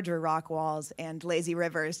larger rock walls and lazy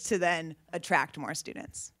rivers to then attract more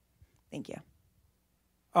students? Thank you.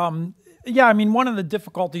 Yeah, I mean, one of the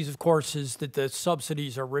difficulties, of course, is that the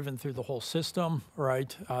subsidies are riven through the whole system,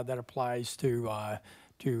 right? That applies to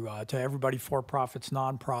everybody, for-profits,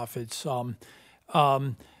 nonprofits,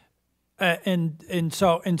 and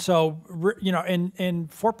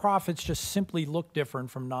for-profits just simply look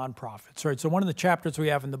different from nonprofits, right? So one of the chapters we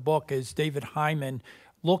have in the book is David Hyman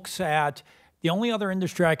looks at the only other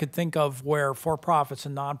industry I could think of where for-profits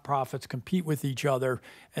and nonprofits compete with each other,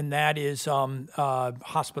 and that is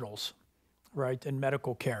hospitals, right, and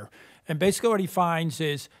medical care. And basically what he finds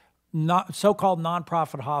is so-called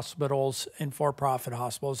nonprofit hospitals and for-profit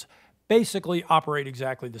hospitals basically operate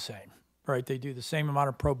exactly the same, right? They do the same amount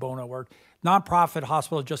of pro bono work. Nonprofit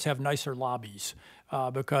hospitals just have nicer lobbies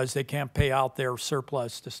because they can't pay out their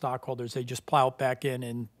surplus to stockholders. They just plow it back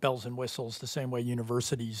in bells and whistles the same way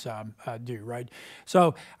universities do, right?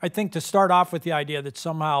 So I think to start off with the idea that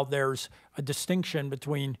somehow there's a distinction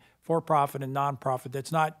between for-profit and nonprofit,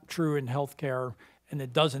 that's not true in healthcare, and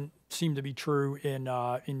it doesn't seem to be true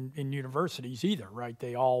in universities either, right?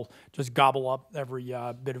 They all just gobble up every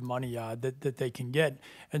bit of money that they can get.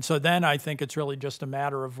 And so then I think it's really just a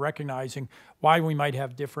matter of recognizing why we might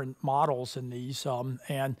have different models in these.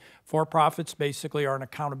 And for-profits basically are an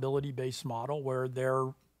accountability-based model where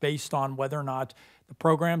they're based on whether or not the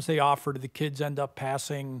programs they offer to the kids end up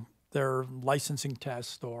passing their licensing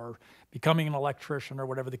test or becoming an electrician or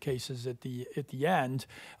whatever the case is at the end,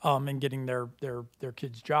 and getting their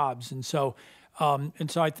kids jobs. And so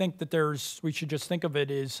I think that we should just think of it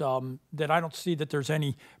as that I don't see that there's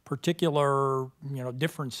any particular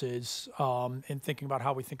differences in thinking about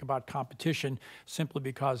how we think about competition simply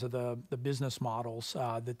because of the business models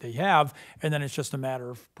that they have, and then it's just a matter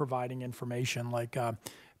of providing information like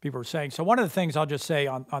people are saying. So one of the things I'll just say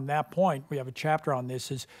on that point, we have a chapter on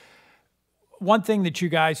this, is one thing that you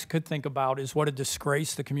guys could think about is what a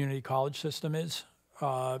disgrace the community college system is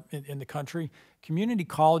in the country. Community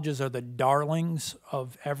colleges are the darlings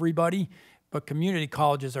of everybody, but community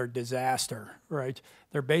colleges are a disaster, right?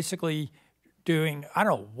 They're basically doing, I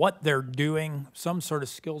don't know what they're doing, some sort of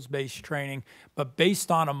skills-based training, but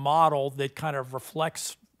based on a model that kind of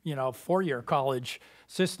reflects, four-year college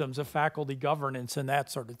systems of faculty governance and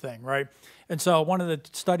that sort of thing, right? And so one of the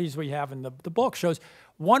studies we have in the book shows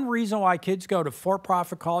one reason why kids go to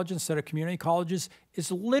for-profit colleges instead of community colleges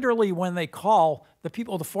is literally when they call, the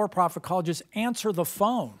people at the for-profit colleges answer the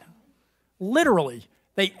phone. Literally,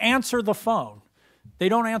 they answer the phone. They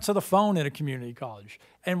don't answer the phone at a community college.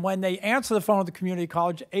 And when they answer the phone at the community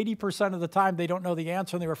college, 80% of the time they don't know the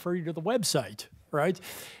answer and they refer you to the website, right?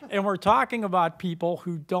 And we're talking about people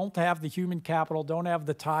who don't have the human capital, don't have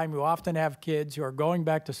the time, who often have kids, who are going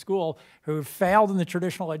back to school, who have failed in the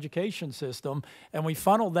traditional education system, and we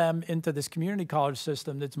funnel them into this community college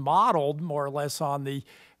system that's modeled more or less on the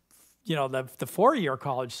the four-year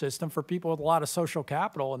college system for people with a lot of social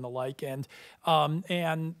capital and the like, and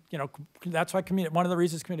that's why one of the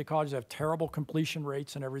reasons community colleges have terrible completion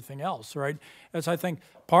rates and everything else, right? As I think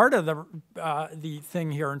part of the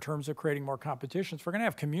thing here in terms of creating more competition, if we're going to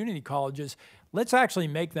have community colleges, let's actually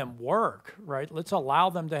make them work, right? Let's allow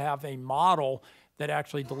them to have a model that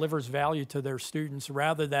actually delivers value to their students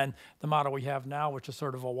rather than the model we have now, which is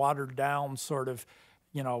sort of a watered-down sort of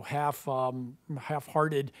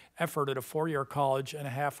half-hearted effort at a four-year college and a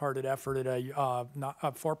half-hearted effort at a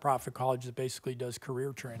for-profit college that basically does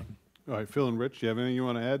career training. All right, Phil and Rich, do you have anything you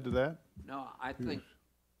want to add to that? No, I think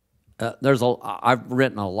I've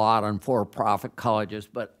written a lot on for-profit colleges,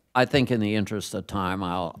 but I think in the interest of time,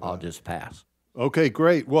 I'll just pass. Okay,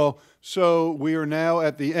 great. Well, so we are now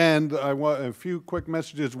at the end. I want a few quick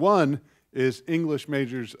messages. One is English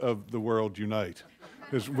majors of the world unite,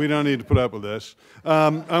 because we don't need to put up with this.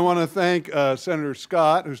 I want to thank Senator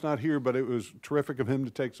Scott, who's not here, but it was terrific of him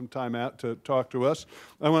to take some time out to talk to us.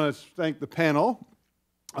 I want to thank the panel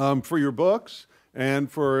for your books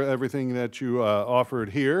and for everything that you offered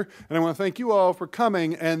here. And I want to thank you all for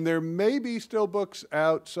coming. And there may be still books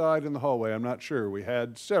outside in the hallway. I'm not sure. We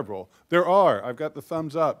had several. There are. I've got the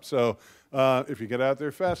thumbs up. So if you get out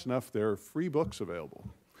there fast enough, there are free books available.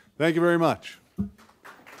 Thank you very much.